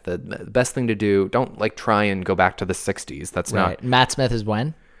Smith. The best thing to do, don't like try and go back to the 60s. That's Right. Matt Smith is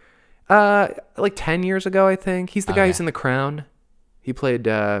when? not like 10 years ago, I think. He's the guy Okay. who's in The Crown. He played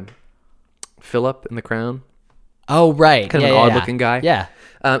Philip in The Crown. Oh, right. Kind of an odd-looking guy. Yeah.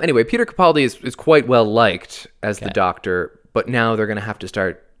 Anyway, Peter Capaldi is quite well liked as the Doctor, but now they're going to have to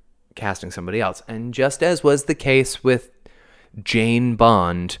start casting somebody else. And just as was the case with Jane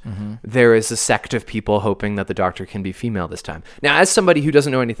Bond, there is a sect of people hoping that the Doctor can be female this time. Now, as somebody who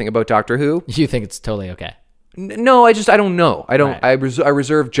doesn't know anything about Doctor Who, You think it's totally okay? no, I don't know. I don't. Right. I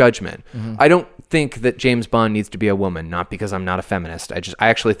reserve judgment. I don't think that James Bond needs to be a woman. Not because I'm not a feminist. I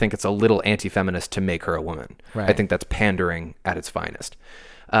actually think it's a little anti-feminist to make her a woman. Right. I think that's pandering at its finest.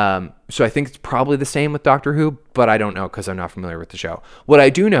 So I think it's probably the same with Doctor Who, but I don't know because I'm not familiar with the show. What I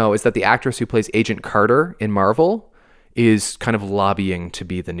do know is that the actress who plays Agent Carter in Marvel is kind of lobbying to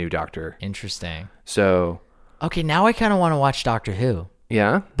be the new Doctor. Interesting. So Okay, now I kind of want to watch Doctor Who.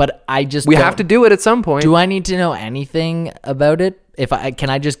 Yeah. But I just we have to do it at some point. Do I need to know anything about it? Can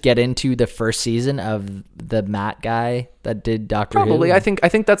I just get into the first season of the Matt guy that did Doctor Who? Probably. I think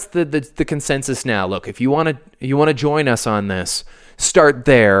that's the consensus now. Look, if you want to join us on this, start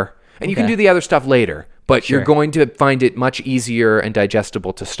there, and you can do the other stuff later. But you're going to find it much easier and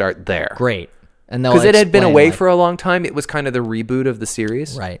digestible to start there. Great. And because it had been away for a long time, it was kind of the reboot of the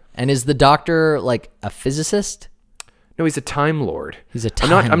series. Right. And is the Doctor like a physicist? No, he's a Time Lord. He's a Time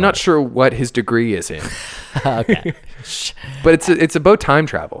Lord. I'm not sure what his degree is in. Okay. But it's about time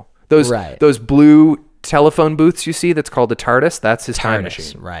travel. Those blue telephone booths you see, that's called the TARDIS, that's his time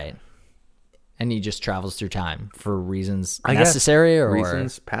machine. Right. And he just travels through time for reasons I necessary guess. or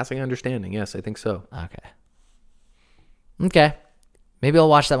reasons passing understanding. Yes, I think so. Okay. Maybe I'll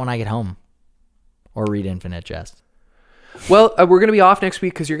watch that when I get home or read Infinite Jest. Well, we're going to be off next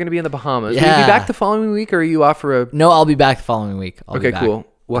week because you're going to be in the Bahamas. Yeah. Will you be back the following week, or are you off for a... No, I'll be back the following week. Okay, cool.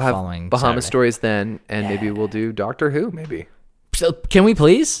 We'll have Bahama Saturday. stories then, and maybe we'll do Doctor Who, maybe. So, can we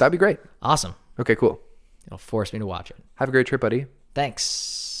please? That'd be great. Awesome. Okay, cool. It'll force me to watch it. Have a great trip, buddy.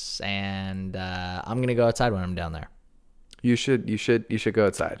 Thanks. And I'm going to go outside when I'm down there. You should go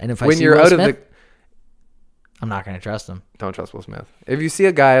outside. And if I when see you're Will out Smith, of the... I'm not going to trust him. Don't trust Will Smith. If you see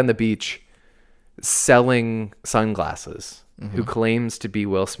a guy on the beach selling sunglasses who claims to be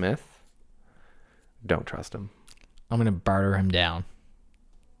Will Smith, don't trust him. I'm going to barter him down.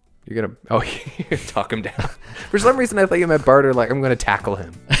 You're going to talk him down. For some reason, I thought you meant barter, like I'm going to tackle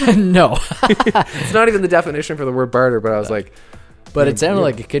him. No. It's not even the definition for the word barter, but I was like... But it sounded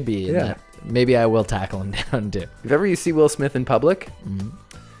like it could be. Yeah. That maybe I will tackle him down too. If ever you see Will Smith in public,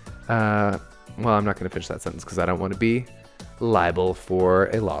 well, I'm not going to finish that sentence because I don't want to be liable for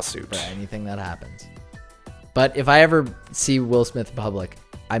a lawsuit. For anything that happens. But if I ever see Will Smith in public,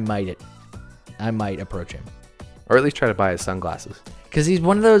 I might approach him. Or at least try to buy his sunglasses. Because he's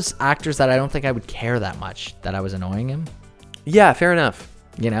one of those actors that I don't think I would care that much that I was annoying him. Yeah, fair enough.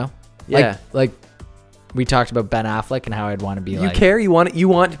 You know? Yeah. Like we talked about Ben Affleck and how I'd want to be You like... care? You want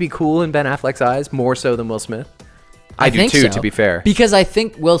to be cool in Ben Affleck's eyes more so than Will Smith? I do think too, so, to be fair. Because I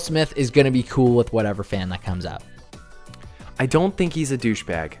think Will Smith is going to be cool with whatever fan that comes out. I don't think he's a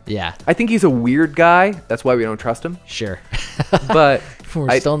douchebag. Yeah. I think he's a weird guy. That's why we don't trust him. Sure. But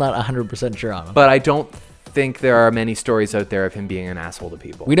We're still not 100% sure on him. But I don't think there are many stories out there of him being an asshole to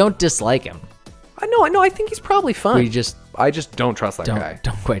people. We don't dislike him. I know. I think he's probably fun. I just don't trust that guy.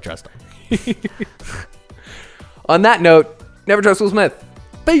 Don't quite trust him. On that note, never trust Will Smith.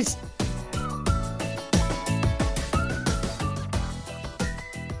 Peace.